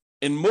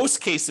 in most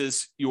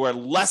cases, you are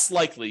less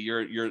likely,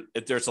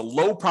 there's a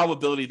low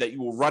probability that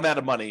you will run out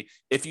of money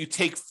if you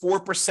take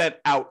 4%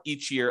 out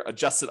each year,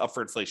 adjusted up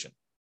for inflation.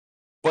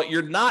 But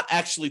you're not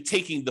actually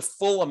taking the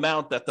full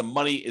amount that the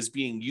money is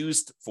being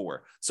used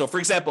for. So for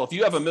example, if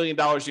you have $1 million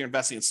you're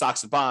investing in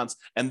stocks and bonds,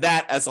 and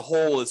that as a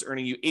whole is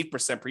earning you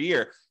 8% per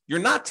year, you're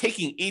not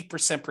taking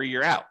 8% per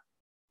year out.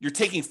 You're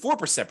taking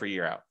 4% per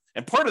year out.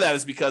 And part of that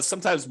is because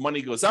sometimes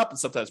money goes up and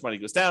sometimes money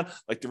goes down.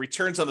 Like the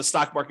returns on the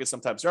stock market,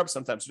 sometimes they're up,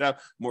 sometimes they're down.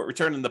 More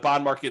return in the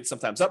bond market,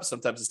 sometimes up,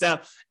 sometimes it's down.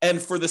 And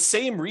for the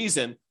same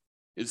reason,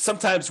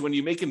 sometimes when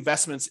you make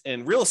investments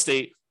in real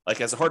estate,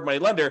 like as a hard money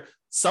lender,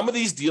 some of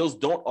these deals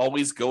don't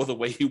always go the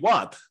way you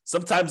want.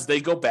 Sometimes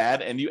they go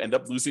bad and you end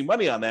up losing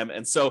money on them.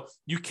 And so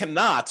you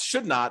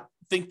should not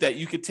think that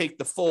you could take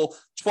the full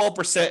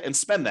 12% and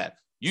spend that.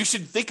 You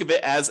should think of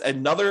it as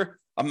another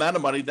amount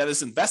of money that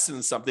is invested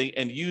in something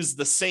and use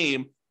the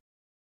same,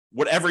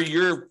 whatever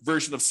your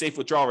version of safe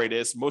withdrawal rate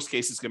is. Most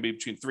cases going to be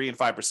between 3 and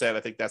 5%. I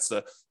think that's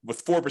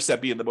with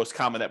 4% being the most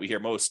common that we hear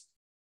most,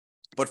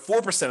 but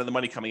 4% of the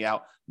money coming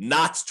out,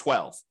 not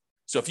 12.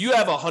 So if you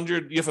have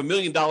 $1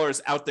 million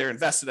out there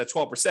invested at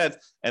 12%,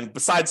 and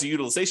besides the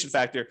utilization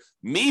factor,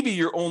 maybe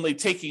you're only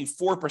taking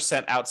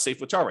 4% out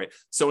safe withdrawal rate.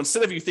 So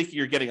instead of you thinking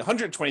you're getting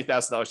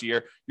 $120,000 a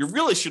year, you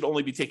really should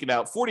only be taking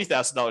out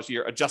 $40,000 a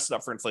year, adjusted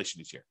up for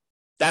inflation each year.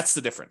 That's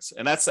the difference.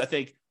 And that's, I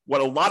think, what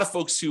a lot of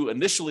folks who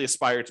initially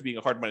aspire to being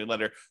a hard money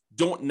lender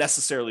don't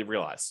necessarily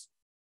realize.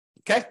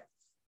 Okay.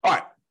 All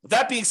right. With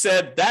that being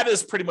said, that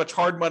is pretty much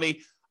hard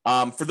money.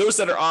 For those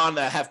that are on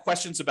that have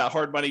questions about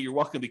hard money, you're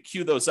welcome to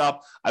queue those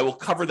up. I will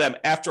cover them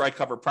after I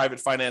cover private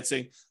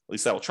financing. At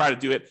least I will try to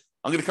do it.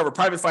 I'm going to cover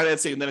private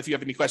financing, and then if you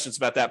have any questions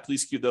about that,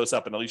 please queue those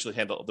up, and I'll usually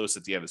handle those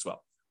at the end as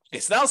well. Okay,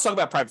 so now let's talk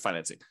about private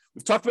financing.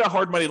 We've talked about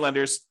hard money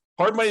lenders.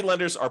 Hard money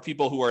lenders are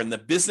people who are in the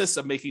business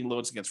of making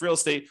loans against real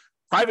estate.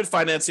 Private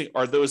financing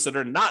are those that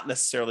are not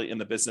necessarily in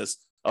the business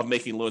of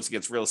making loans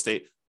against real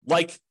estate,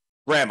 like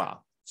grandma.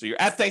 So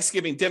you're at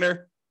Thanksgiving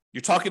dinner,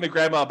 you're talking to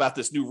grandma about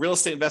this new real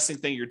estate investing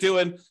thing you're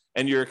doing,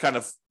 and you're kind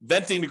of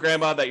venting to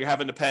grandma that you're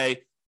having to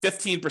pay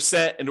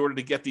 15% in order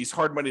to get these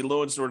hard money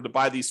loans in order to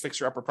buy these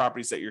fixer-upper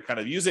properties that you're kind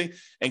of using.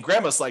 And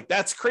grandma's like,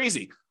 that's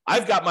crazy.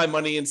 I've got my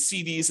money in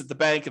CDs at the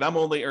bank, and I'm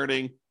only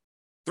earning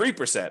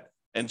 3%.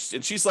 And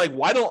she's like,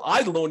 why don't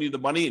I loan you the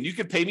money and you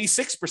can pay me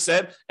 6%?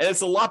 And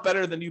it's a lot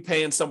better than you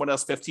paying someone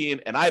else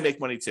 15%, and I make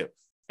money too.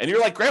 And you're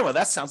like, grandma,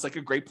 that sounds like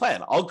a great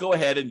plan. I'll go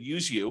ahead and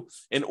use you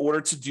in order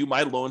to do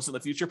my loans in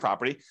the future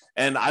property.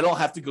 And I don't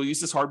have to go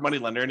use this hard money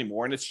lender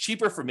anymore. And it's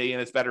cheaper for me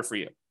and it's better for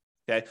you.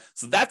 Okay.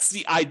 So that's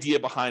the idea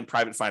behind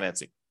private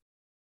financing.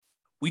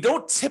 We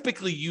don't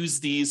typically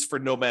use these for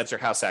nomads or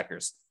house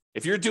hackers.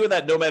 If you're doing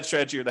that nomad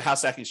strategy or the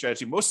house hacking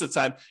strategy, most of the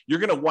time, you're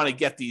going to want to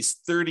get these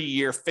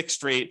 30-year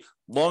fixed rate,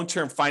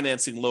 long-term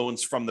financing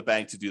loans from the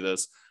bank to do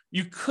this.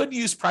 You could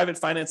use private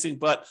financing,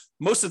 but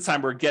most of the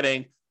time we're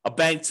getting a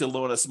bank to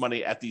loan us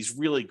money at these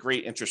really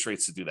great interest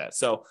rates to do that.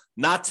 So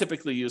not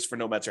typically used for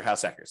nomads or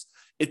house hackers.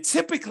 It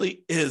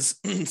typically is,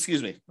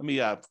 excuse me, let me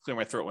clear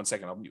my throat 1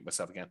 second. I'll mute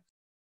myself again.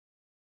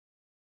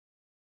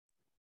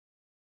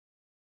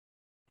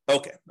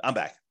 Okay, I'm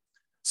back.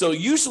 So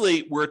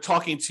usually we're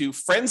talking to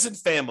friends and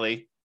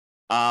family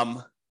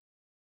and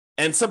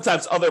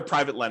sometimes other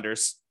private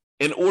lenders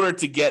in order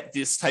to get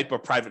this type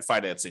of private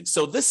financing.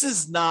 So this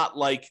is not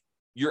like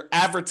you're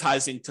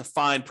advertising to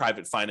find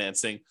private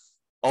financing,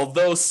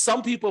 although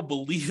some people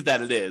believe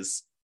that it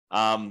is.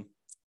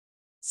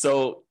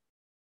 So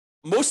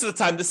most of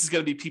the time, this is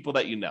going to be people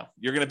that you know.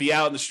 You're going to be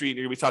out in the street, and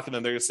you're going to be talking to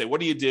them. They're going to say, what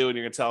do you do? And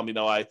you're going to tell them,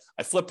 I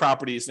flip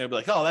properties. And they'll be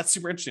like, oh, that's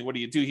super interesting. What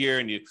do you do here?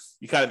 And you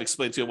kind of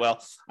explain to them,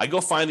 well, I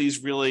go find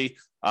these really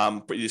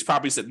these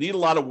properties that need a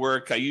lot of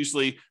work. I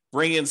usually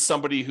bring in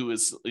somebody who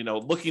is,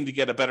 looking to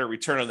get a better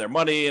return on their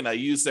money. And I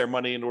use their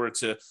money in order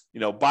to,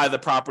 buy the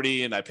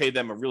property, and I pay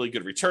them a really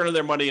good return on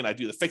their money. And I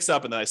do the fix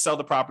up, and then I sell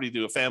the property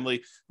to a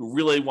family who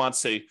really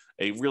wants a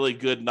really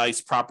good, nice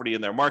property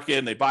in their market.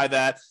 And they buy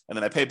that. And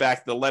then I pay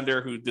back the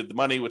lender who did the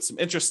money with some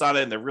interest on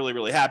it. And they're really,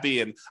 really happy.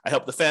 And I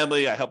help the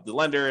family, I help the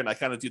lender, and I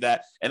kind of do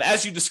that. And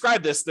as you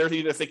describe this, they're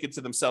either thinking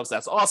to themselves,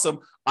 that's awesome.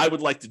 I would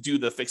like to do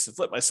the fix and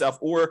flip myself.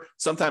 Or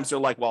sometimes they're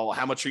like, well,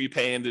 how much are you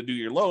paying to do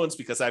your loans?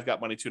 Because I've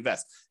got money to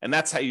invest. And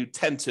that's how you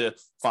tend to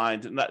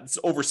find, it's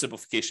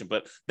oversimplification,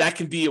 but that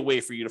can be a way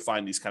for you to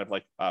find these kind of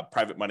like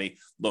private money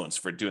loans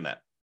for doing that.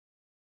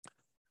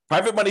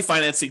 Private money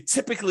financing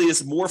typically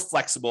is more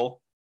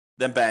flexible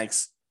than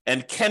banks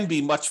and can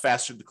be much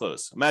faster to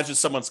close. Imagine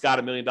someone's got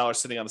 $1 million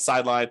sitting on the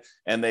sideline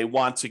and they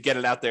want to get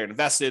it out there and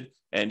invested,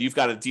 and you've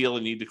got a deal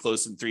and you need to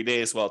close in 3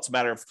 days. Well, it's a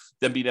matter of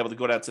them being able to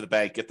go down to the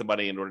bank, get the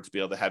money in order to be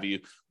able to have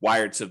you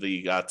wired to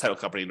the title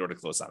company in order to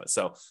close on it.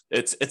 So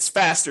it's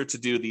faster to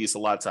do these a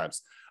lot of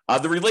times.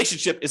 The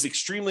relationship is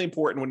extremely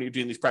important when you're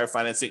doing these private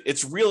financing.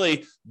 It's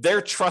really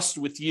their trust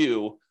with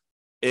you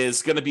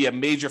is going to be a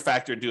major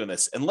factor in doing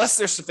this. Unless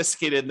they're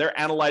sophisticated and they're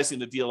analyzing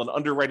the deal and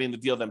underwriting the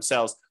deal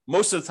themselves,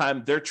 most of the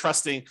time they're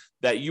trusting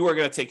that you are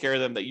going to take care of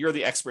them, that you're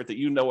the expert, that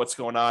you know what's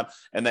going on,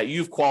 and that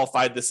you've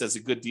qualified this as a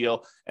good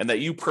deal, and that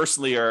you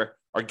personally are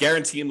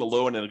guaranteeing the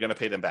loan and are going to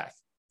pay them back.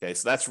 Okay,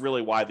 so that's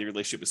really why the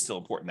relationship is still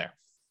important there.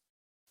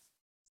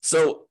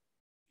 So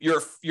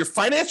your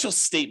financial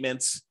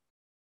statement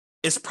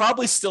is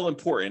probably still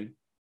important.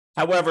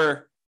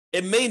 However,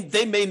 they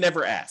may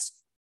never ask.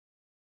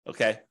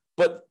 Okay,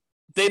 but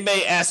they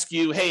may ask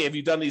you, hey, have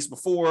you done these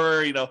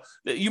before?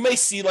 You may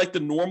see like the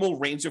normal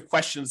range of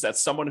questions that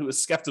someone who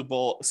is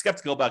skeptical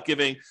about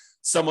giving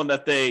someone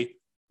that they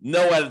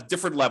know at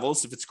different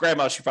levels. If it's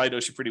grandma, she probably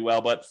knows you pretty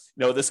well, but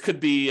this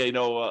could be,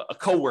 a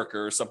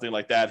coworker or something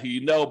like that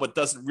who but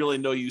doesn't really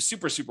know you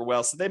super, super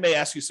well. So they may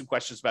ask you some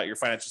questions about your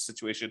financial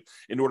situation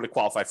in order to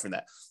qualify for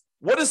that.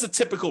 What is the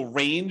typical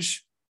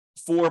range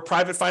for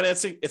private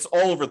financing? It's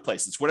all over the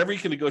place. It's whatever you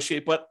can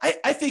negotiate, but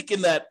I think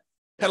in that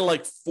kind of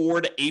like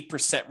 4 to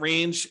 8%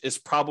 range is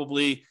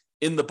probably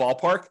in the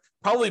ballpark,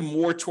 probably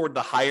more toward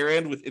the higher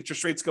end with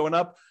interest rates going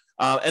up.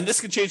 And this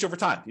can change over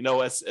time.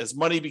 As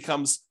money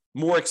becomes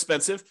more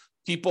expensive,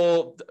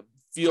 people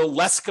feel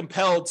less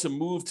compelled to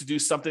move to do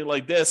something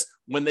like this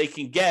when they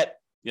can get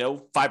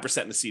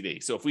 5% in a CD.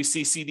 So if we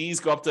see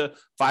CDs go up to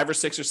 5 or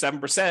 6 or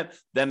 7%,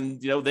 then,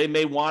 they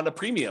may want a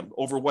premium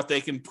over what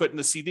they can put in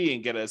the CD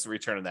and get as a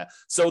return on that.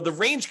 So the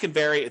range can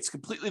vary. It's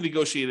completely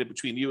negotiated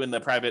between you and the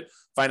private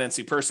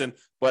financing person.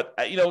 But,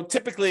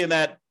 typically in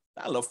that,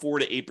 4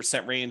 to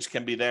 8% range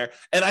can be there.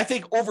 And I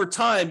think over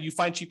time you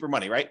find cheaper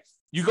money, right?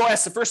 You go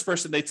ask the first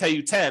person, they tell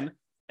you 10,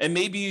 and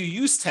maybe you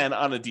use 10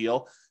 on a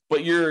deal.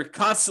 but you're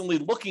constantly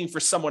looking for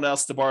someone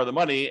else to borrow the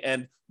money.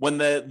 And when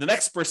the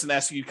next person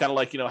asks you kind of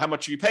like, how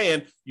much are you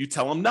paying? You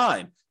tell them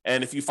 9.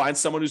 And if you find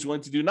someone who's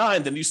willing to do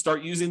 9, then you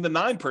start using the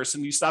 9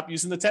 person, you stop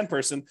using the 10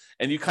 person,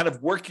 and you kind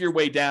of work your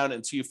way down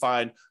until you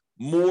find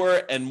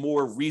more and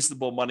more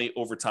reasonable money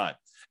over time.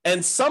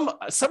 And some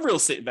real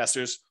estate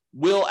investors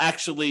will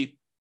actually,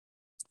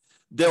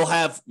 they'll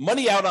have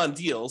money out on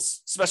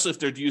deals, especially if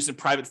they're using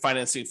private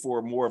financing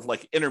for more of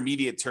like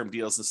intermediate term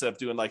deals instead of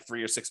doing like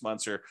 3 or 6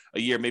 months or a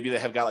year. Maybe they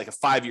have got like a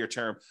 5-year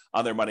term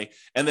on their money.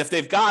 And if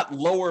they've got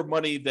lower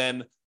money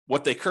than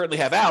what they currently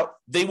have out,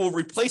 they will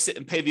replace it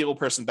and pay the old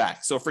person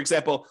back. So for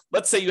example,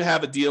 let's say you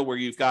have a deal where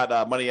you've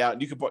got money out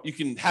and you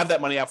can have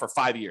that money out for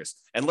 5 years.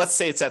 And let's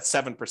say it's at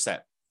 7%.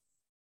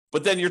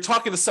 But then you're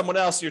talking to someone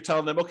else, and you're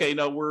telling them, okay,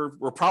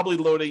 we're probably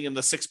loading in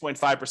the 6.5%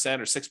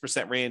 or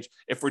 6% range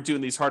if we're doing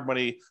these hard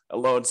money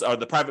loans, or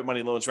the private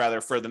money loans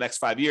rather, for the next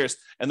 5 years.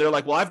 And they're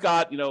like, well, I've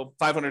got,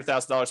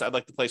 $500,000 I'd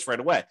like to place right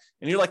away.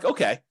 And you're like,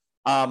 okay,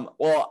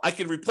 well, I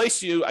can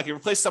replace you. I can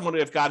replace someone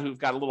who've got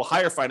a little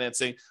higher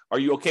financing. Are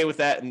you okay with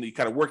that? And you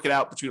kind of work it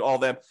out between all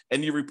of them.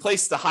 And you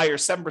replace the higher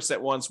 7%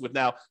 ones with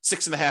now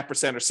 6.5%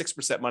 or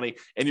 6% money.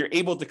 And you're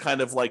able to kind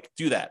of like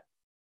do that.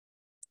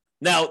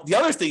 Now, the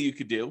other thing you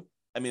could do,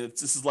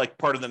 this is like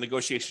part of the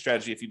negotiation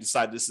strategy if you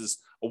decide this is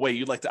a way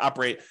you'd like to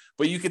operate,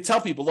 but you could tell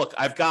people, look,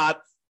 I've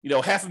got,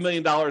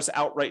 $500,000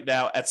 out right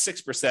now at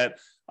 6%.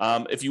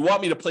 If you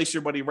want me to place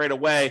your money right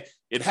away,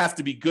 it'd have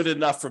to be good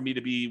enough for me to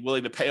be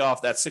willing to pay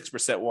off that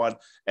 6% one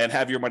and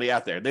have your money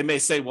out there. They may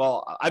say,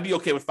 well, I'd be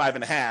okay with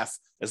 5.5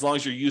 as long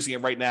as you're using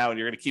it right now and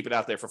you're going to keep it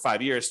out there for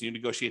 5 years. So you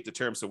negotiate the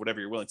terms of whatever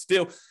you're willing to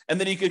do. And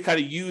then you could kind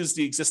of use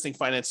the existing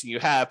financing you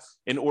have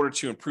in order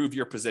to improve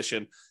your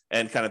position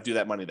and kind of do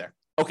that money there.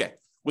 Okay.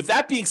 With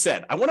that being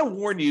said, I want to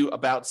warn you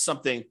about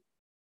something,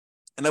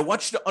 and I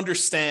want you to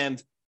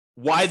understand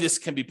why this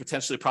can be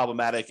potentially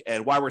problematic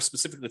and why we're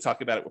specifically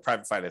talking about it with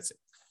private financing.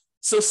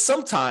 So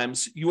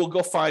sometimes you will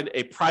go find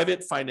a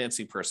private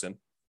financing person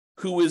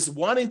who is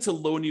wanting to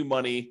loan you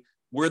money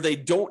where they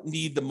don't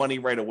need the money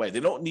right away. They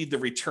don't need the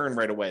return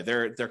right away.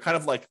 They're kind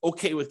of like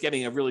okay with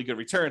getting a really good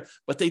return,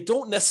 but they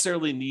don't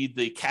necessarily need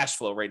the cash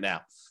flow right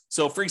now.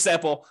 So for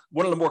example,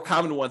 one of the more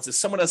common ones is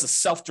someone has a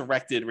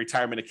self-directed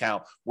retirement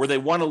account where they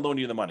want to loan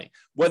you the money.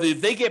 Whether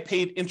they get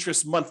paid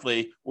interest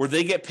monthly or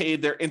they get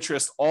paid their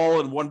interest all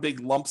in one big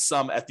lump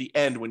sum at the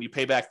end when you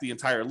pay back the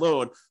entire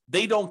loan,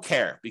 they don't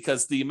care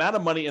because the amount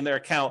of money in their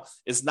account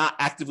is not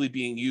actively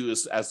being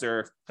used as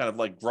they're kind of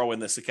like growing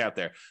this account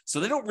there. So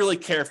they don't really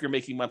care if you're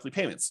making monthly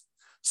payments.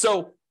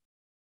 So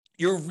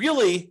you're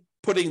really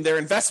putting their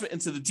investment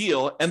into the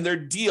deal, and their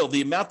deal,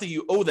 the amount that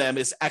you owe them,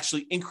 is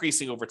actually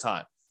increasing over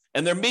time.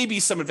 And there may be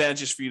some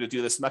advantages for you to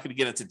do this. I'm not going to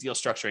get into deal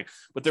structuring,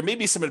 but there may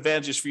be some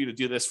advantages for you to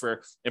do this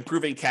for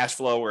improving cash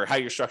flow or how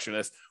you're structuring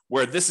this,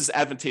 where this is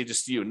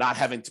advantageous to you, not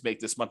having to make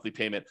this monthly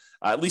payment,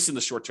 at least in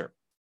the short term.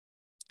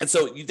 And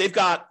so they've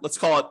got, let's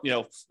call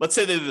it, let's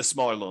say they did a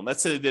smaller loan.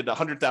 Let's say they did a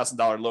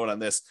 $100,000 loan on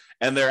this,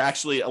 and they're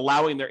actually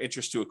allowing their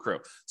interest to accrue.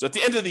 So at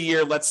the end of the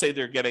year, let's say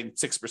they're getting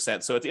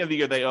 6%. So at the end of the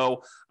year, they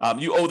owe,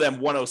 you owe them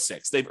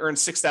 106. They've earned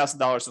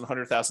 $6,000 and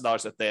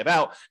 $100,000 that they have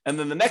out. And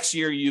then the next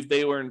year, you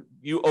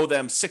owe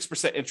them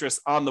 6%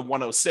 interest on the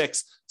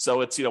 106. So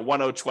it's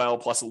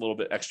 1012 plus a little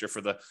bit extra for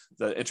the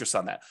interest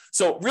on that.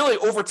 So really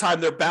over time,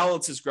 their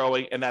balance is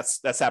growing, and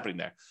that's happening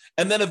there.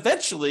 And then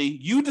eventually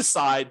you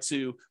decide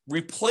to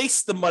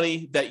replace the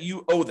money that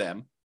you owe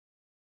them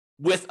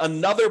with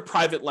another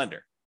private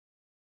lender.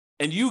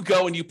 And you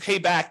go and you pay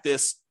back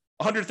this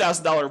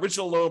 $100,000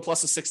 original loan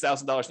plus the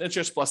 $6,000 in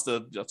interest plus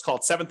the, let's call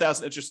it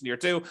 $7,000 interest in year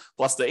 2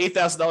 plus the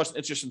 $8,000 in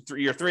interest in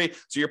year 3.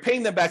 So you're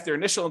paying them back their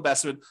initial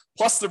investment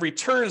plus the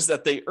returns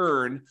that they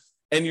earn.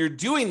 And you're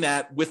doing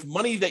that with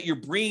money that you're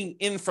bringing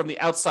in from the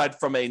outside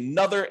from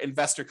another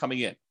investor coming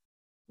in.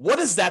 What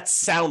does that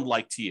sound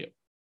like to you?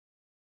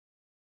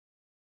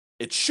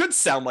 It should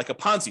sound like a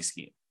Ponzi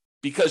scheme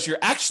because you're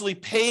actually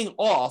paying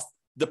off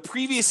the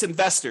previous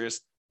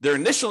investors, their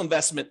initial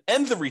investment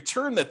and the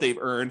return that they've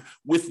earned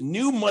with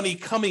new money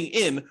coming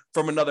in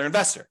from another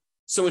investor.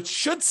 So it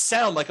should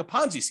sound like a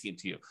Ponzi scheme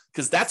to you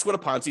because that's what a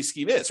Ponzi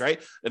scheme is,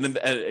 right? And then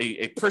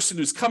a person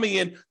who's coming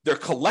in, they're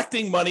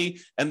collecting money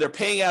and they're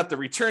paying out the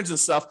returns and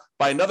stuff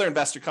by another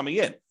investor coming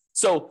in.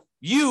 So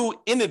you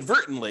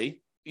inadvertently,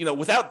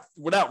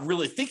 without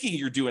really thinking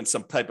you're doing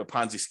some type of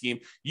Ponzi scheme,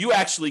 you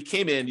actually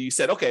came in, you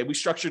said, okay, we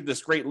structured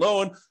this great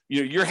loan.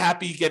 You're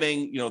happy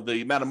getting,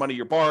 the amount of money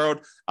you borrowed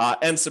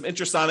and some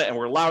interest on it. And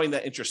we're allowing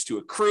that interest to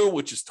accrue,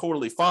 which is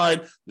totally fine.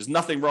 There's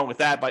nothing wrong with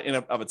that by in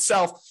of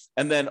itself.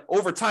 And then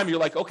over time, you're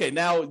like, okay,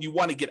 now you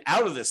want to get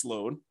out of this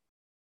loan.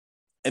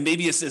 And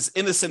maybe it's as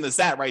innocent as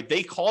that, right?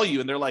 They call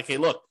you and they're like, hey,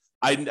 look,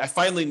 I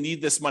finally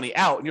need this money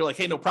out. And you're like,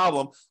 hey, no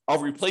problem.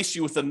 I'll replace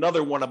you with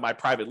another one of my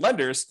private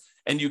lenders.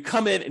 And you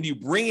come in and you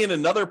bring in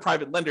another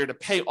private lender to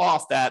pay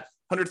off that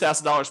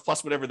 $100,000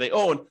 plus whatever they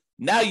own.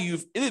 Now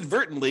you've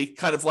inadvertently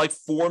kind of like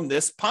formed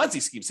this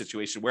Ponzi scheme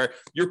situation where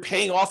you're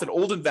paying off an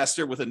old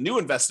investor with a new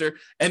investor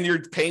and you're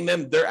paying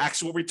them their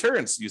actual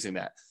returns using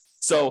that.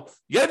 So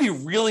you got to be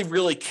really,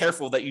 really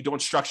careful that you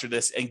don't structure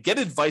this, and get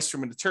advice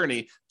from an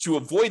attorney to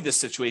avoid this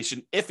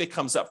situation if it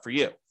comes up for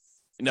you.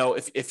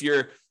 If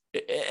you're,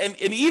 and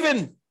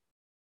even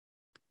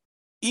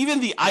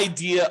the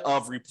idea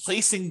of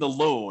replacing the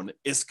loan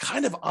is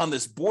kind of on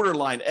this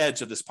borderline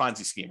edge of this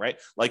Ponzi scheme, right?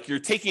 Like you're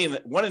taking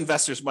one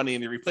investor's money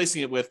and you're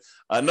replacing it with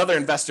another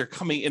investor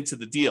coming into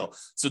the deal.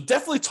 So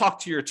definitely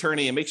talk to your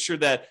attorney and make sure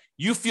that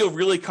you feel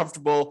really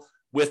comfortable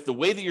with the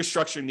way that you're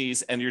structuring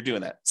these and you're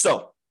doing that.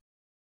 So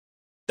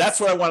that's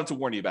what I wanted to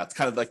warn you about. It's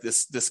kind of like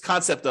this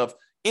concept of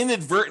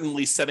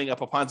inadvertently setting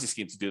up a Ponzi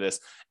scheme to do this.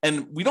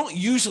 And we don't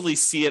usually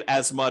see it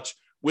as much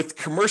with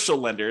commercial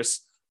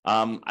lenders.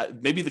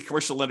 Maybe the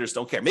commercial lenders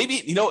don't care. Maybe,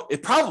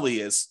 it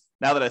probably is,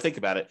 now that I think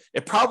about it,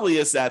 it probably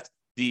is that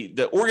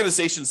the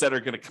organizations that are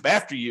going to come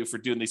after you for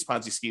doing these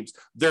Ponzi schemes,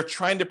 they're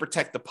trying to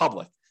protect the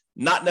public,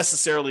 not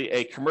necessarily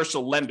a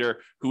commercial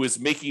lender who is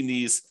making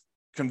these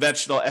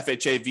conventional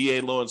FHA,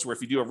 VA loans where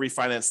if you do a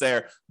refinance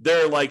there,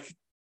 they're like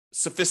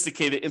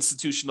sophisticated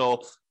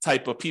institutional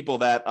type of people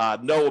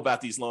that know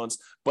about these loans.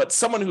 But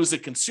someone who's a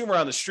consumer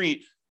on the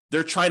street,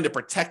 they're trying to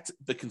protect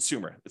the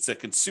consumer. It's a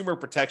consumer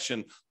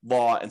protection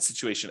law and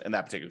situation in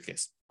that particular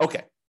case.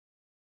 Okay.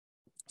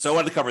 So I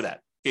wanted to cover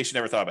that in case you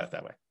never thought about it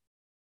that way.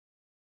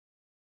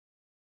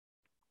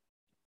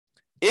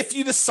 If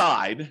you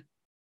decide,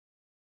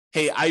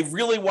 hey, I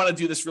really want to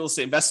do this real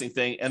estate investing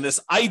thing, and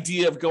this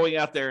idea of going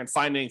out there and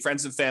finding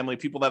friends and family,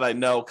 people that I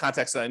know,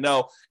 contacts that I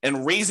know,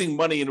 and raising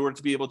money in order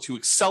to be able to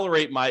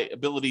accelerate my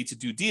ability to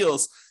do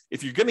deals,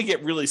 if you're going to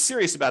get really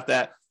serious about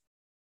that,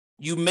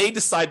 you may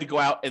decide to go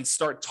out and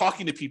start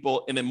talking to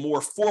people in a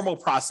more formal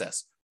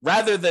process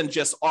rather than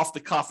just off the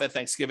cuff at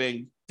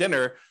Thanksgiving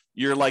dinner.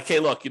 You're like, hey,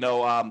 look,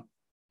 I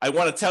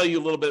want to tell you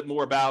a little bit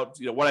more about,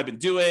 what I've been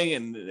doing.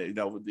 And,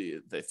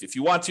 if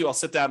you want to, I'll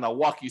sit down and I'll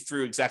walk you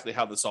through exactly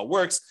how this all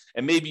works.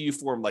 And maybe you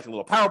form like a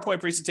little PowerPoint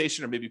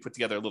presentation, or maybe put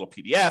together a little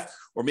PDF,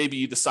 or maybe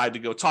you decide to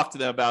go talk to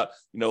them about,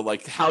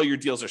 like how your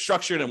deals are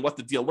structured and what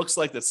the deal looks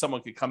like that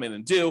someone could come in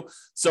and do.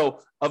 So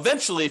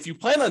eventually, if you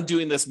plan on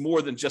doing this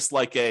more than just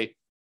like a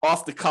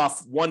off the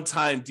cuff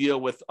one-time deal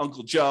with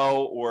Uncle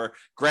Joe or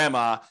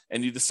grandma,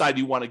 and you decide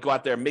you want to go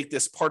out there and make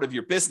this part of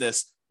your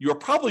business, you're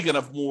probably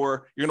going to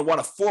want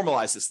to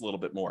formalize this a little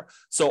bit more.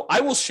 So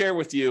I will share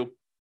with you,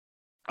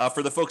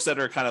 for the folks that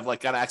are kind of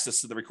like got access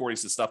to the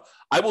recordings and stuff,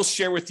 I will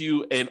share with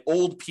you an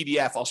old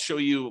PDF.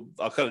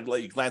 I'll kind of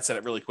let you glance at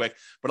it really quick,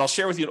 but I'll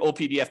share with you an old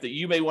PDF that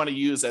you may want to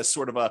use as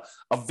sort of a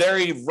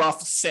very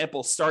rough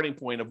sample starting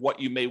point of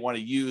what you may want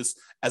to use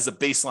as a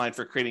baseline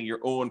for creating your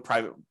own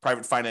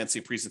private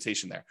financing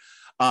presentation there.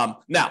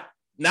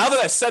 Now that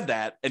I've said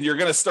that, and you're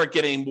going to start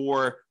getting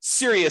more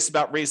serious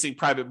about raising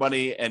private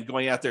money and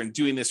going out there and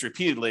doing this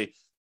repeatedly,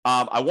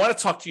 I want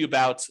to talk to you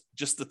about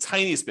just the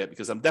tiniest bit,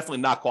 because I'm definitely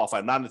not qualified,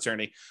 I'm not an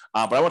attorney,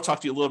 but I want to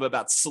talk to you a little bit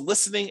about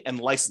soliciting and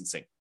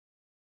licensing.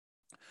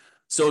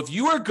 So if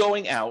you are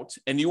going out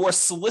and you are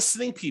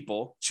soliciting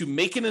people to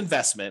make an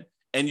investment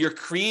and you're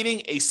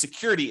creating a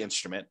security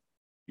instrument,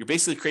 you're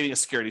basically creating a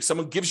security.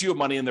 Someone gives you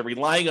money and they're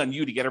relying on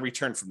you to get a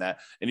return from that.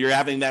 And you're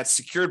having that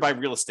secured by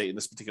real estate in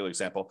this particular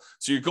example.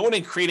 So you're going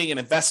and creating an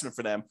investment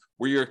for them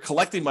where you're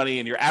collecting money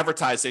and you're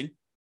advertising.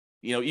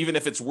 Even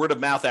if it's word of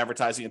mouth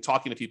advertising and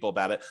talking to people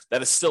about it,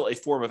 that is still a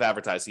form of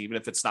advertising, even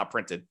if it's not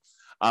printed.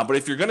 But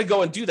if you're going to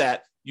go and do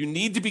that, you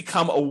need to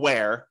become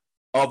aware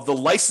of the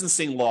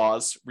licensing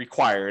laws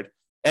required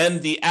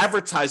and the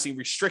advertising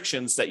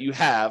restrictions that you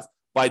have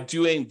by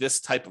doing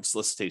this type of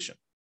solicitation.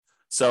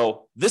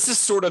 So this is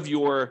sort of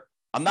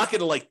I'm not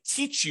going to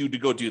teach you to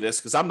go do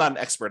this because I'm not an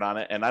expert on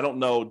it and I don't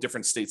know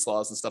different states'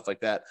 laws and stuff like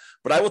that.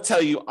 But I will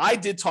tell you, I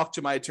did talk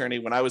to my attorney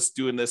when I was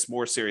doing this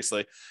more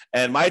seriously.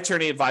 And my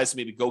attorney advised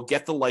me to go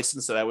get the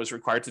license that I was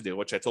required to do,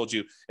 which I told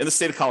you in the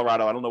state of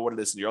Colorado. I don't know what it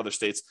is in your other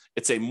states.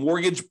 It's a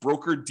mortgage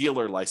broker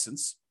dealer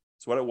license.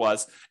 That's what it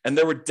was. And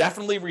there were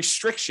definitely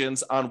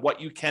restrictions on what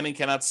you can and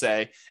cannot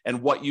say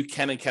and what you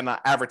can and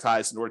cannot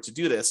advertise in order to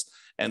do this.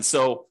 And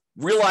so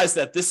realize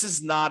that this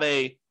is not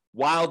a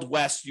Wild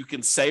West. You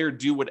can say or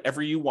do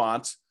whatever you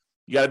want.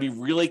 You got to be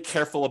really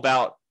careful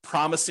about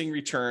promising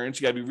returns.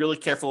 You got to be really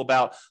careful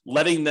about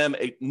letting them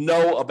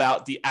know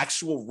about the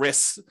actual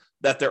risks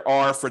that there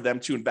are for them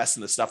to invest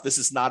in this stuff. This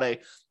is not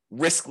a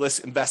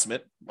riskless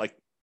investment, like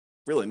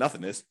really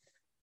nothing is,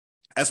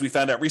 as we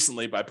found out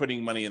recently by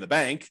putting money in the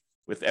bank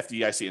with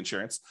FDIC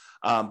insurance.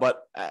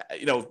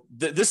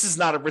 This is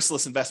not a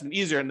riskless investment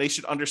either, and they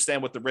should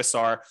understand what the risks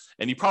are.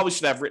 And you probably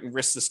should have written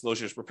risk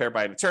disclosures prepared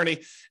by an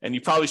attorney, and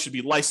you probably should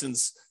be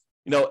licensed.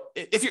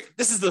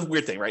 This is the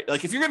weird thing, right?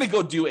 Like if you're going to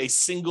go do a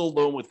single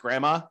loan with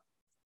grandma,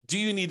 do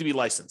you need to be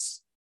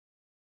licensed?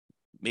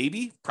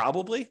 Maybe,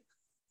 probably.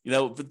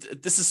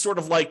 But this is sort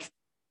of like,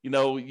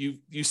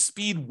 you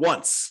speed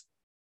once.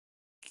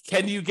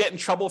 Can you get in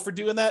trouble for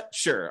doing that?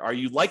 Sure. Are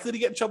you likely to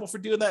get in trouble for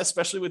doing that,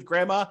 especially with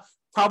grandma?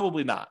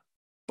 Probably not.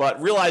 But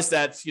realize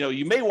that,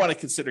 you may want to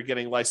consider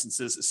getting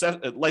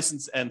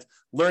licensed and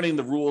learning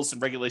the rules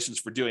and regulations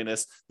for doing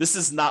this. This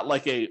is not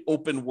like a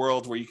open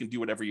world where you can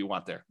do whatever you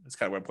want there. That's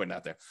kind of what I'm pointing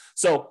out there.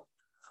 So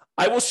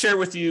I will share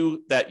with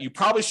you that you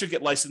probably should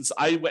get licensed.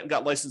 I went and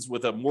got licensed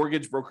with a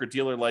mortgage broker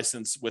dealer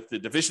license with the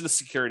Division of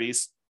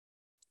Securities.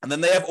 And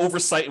then they have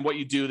oversight in what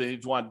you do. They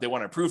want to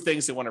approve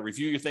things. They want to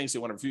review your things. They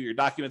want to review your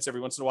documents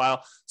every once in a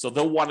while. So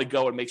they'll want to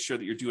go and make sure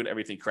that you're doing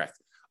everything correct.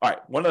 All right.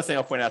 One other thing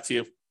I'll point out to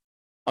you.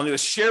 I'm going to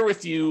share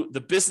with you the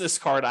business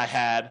card I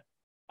had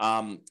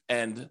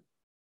and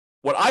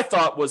what I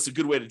thought was a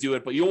good way to do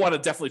it, but you'll want to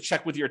definitely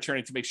check with your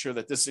attorney to make sure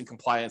that this is in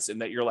compliance and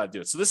that you're allowed to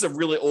do it. So this is a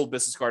really old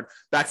business card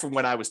back from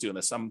when I was doing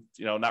this. I'm,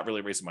 not really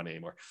raising money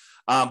anymore.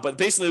 But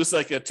basically it was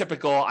like a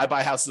typical, I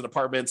buy houses and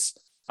apartments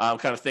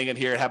kind of thing in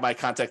here. Have my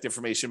contact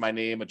information, my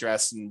name,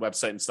 address, and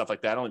website and stuff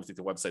like that. I don't even think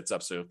the website's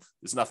up, so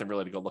there's nothing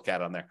really to go look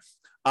at on there.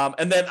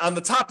 And then on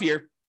the top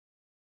here,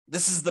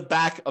 this is the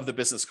back of the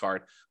business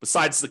card.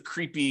 Besides the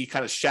creepy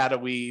kind of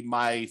shadowy,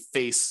 my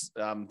face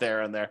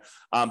there and there.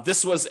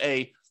 This was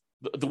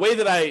the way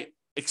that I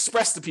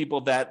expressed to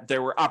people that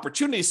there were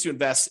opportunities to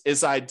invest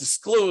is I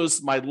disclose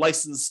my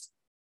licensed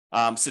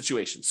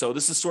situation. So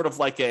this is sort of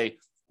like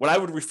what I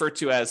would refer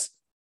to as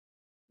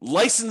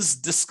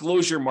licensed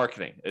disclosure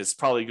marketing is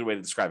probably a good way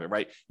to describe it,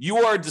 right? You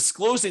are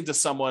disclosing to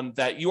someone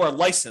that you are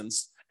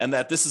licensed and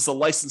that this is a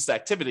licensed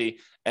activity.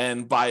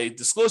 And by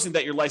disclosing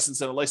that you're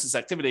licensed in a licensed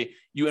activity,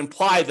 you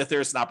imply that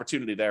there's an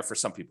opportunity there for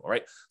some people,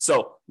 right?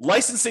 So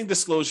licensing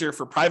disclosure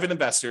for private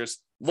investors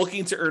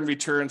looking to earn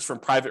returns from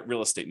private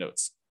real estate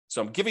notes.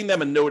 So I'm giving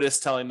them a notice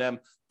telling them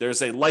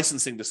there's a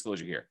licensing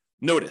disclosure here.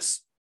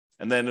 Notice.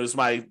 And then it was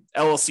my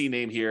LLC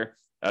name here.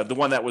 The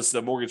one that was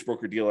the mortgage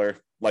broker dealer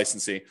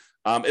licensing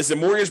is a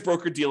mortgage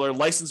broker dealer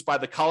licensed by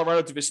the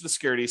Colorado Division of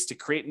Securities to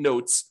create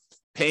notes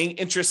paying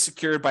interest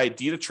secured by a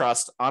deed of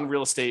trust on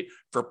real estate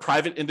for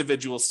private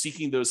individuals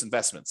seeking those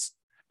investments.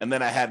 And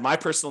then I had my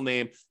personal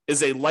name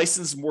is a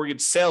licensed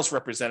mortgage sales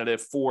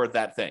representative for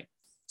that thing.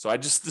 So I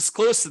just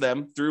disclosed to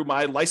them through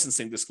my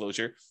licensing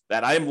disclosure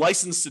that I am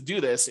licensed to do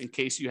this in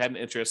case you had an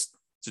interest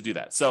to do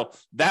that. So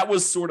that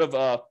was sort of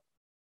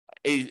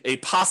a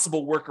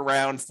possible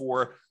workaround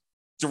for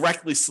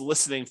directly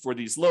soliciting for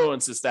these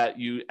loans is that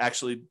you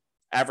actually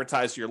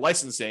advertise your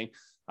licensing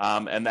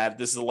and that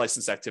this is a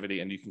licensed activity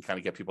and you can kind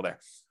of get people there.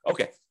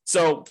 Okay,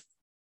 so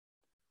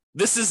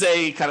this is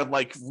a kind of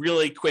like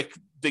really quick,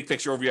 big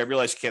picture overview. I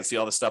realize you can't see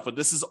all this stuff, but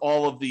this is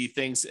all of the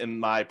things in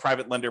my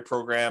private lender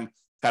program,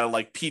 kind of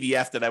like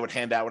PDF that I would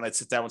hand out when I'd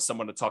sit down with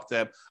someone to talk to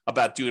them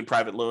about doing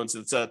private loans.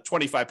 It's a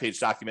 25-page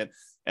document,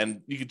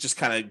 and you could just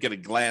kind of get a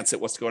glance at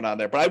what's going on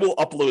there. But I will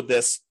upload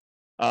this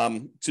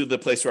to the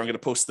place where I'm going to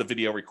post the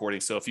video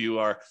recording. So if you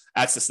are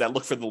accessing that,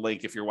 look for the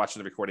link if you're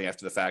watching the recording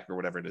after the fact or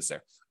whatever it is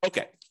there.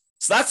 Okay,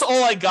 so that's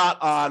all I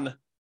got on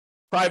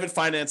private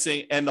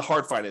financing and the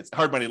hard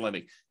money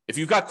lending. If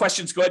you've got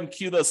questions, go ahead and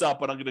queue those up,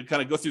 but I'm going to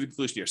kind of go through the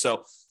conclusion here.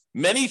 So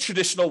many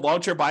traditional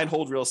long-term buy and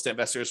hold real estate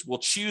investors will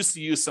choose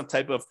to use some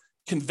type of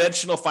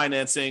conventional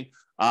financing,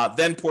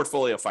 then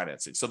portfolio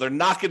financing. So they're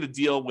not going to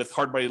deal with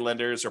hard money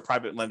lenders or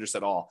private lenders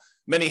at all.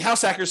 Many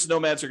house hackers and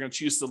nomads are going to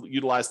choose to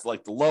utilize the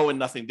low and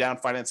nothing down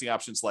financing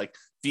options like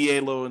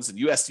VA loans and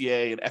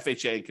USDA and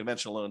FHA and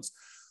conventional loans.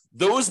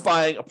 Those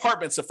buying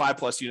apartments of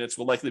 5+ units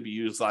will likely be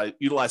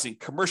utilizing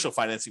commercial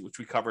financing, which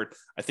we covered,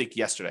 I think,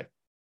 yesterday.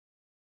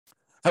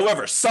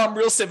 However, some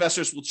real estate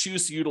investors will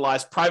choose to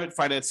utilize private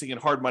financing and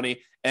hard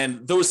money.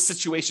 And those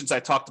situations I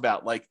talked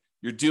about, like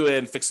you're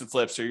doing fix and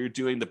flips, or you're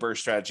doing the BRRRR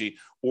strategy,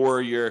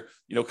 or you're,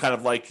 kind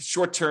of like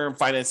short-term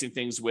financing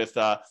things with,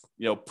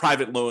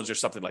 private loans or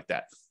something like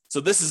that. So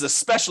this is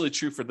especially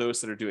true for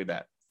those that are doing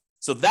that.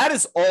 So that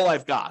is all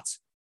I've got.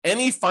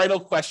 Any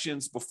final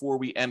questions before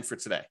we end for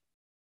today?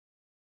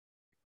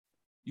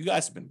 You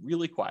guys have been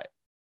really quiet.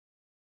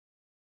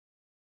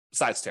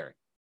 Besides Terry.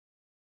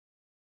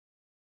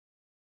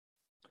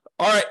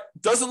 All right.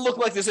 Doesn't look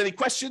like there's any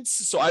questions,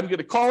 so I'm going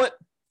to call it.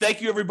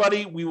 Thank you,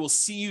 everybody. We will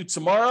see you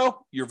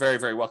tomorrow. You're very,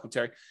 very welcome,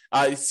 Terry.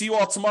 See you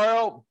all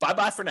tomorrow.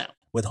 Bye-bye for now.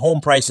 With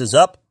home prices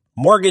up,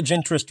 mortgage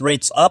interest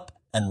rates up,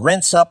 and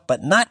rents up,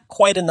 but not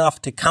quite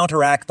enough to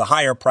counteract the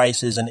higher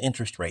prices and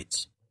interest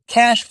rates.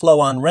 Cash flow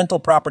on rental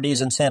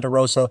properties in Santa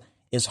Rosa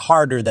is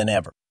harder than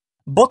ever.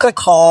 Book a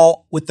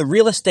call with the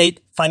Real Estate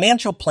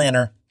Financial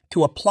Planner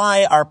to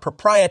apply our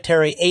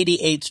proprietary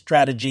 88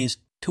 strategies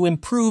to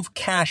improve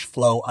cash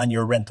flow on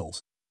your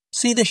rentals.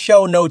 See the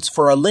show notes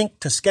for a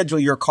link to schedule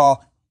your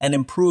call and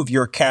improve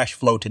your cash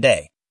flow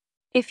today.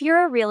 If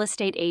you're a real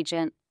estate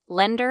agent,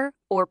 lender,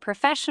 or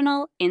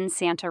professional in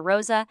Santa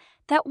Rosa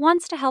that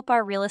wants to help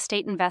our real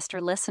estate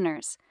investor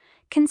listeners,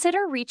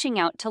 consider reaching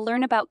out to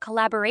learn about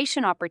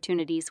collaboration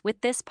opportunities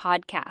with this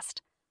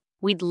podcast.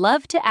 We'd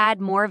love to add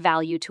more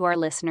value to our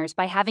listeners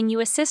by having you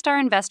assist our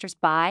investors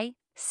buy,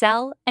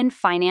 sell, and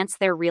finance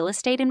their real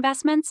estate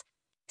investments.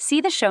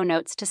 See the show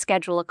notes to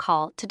schedule a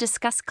call to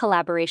discuss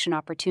collaboration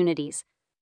opportunities.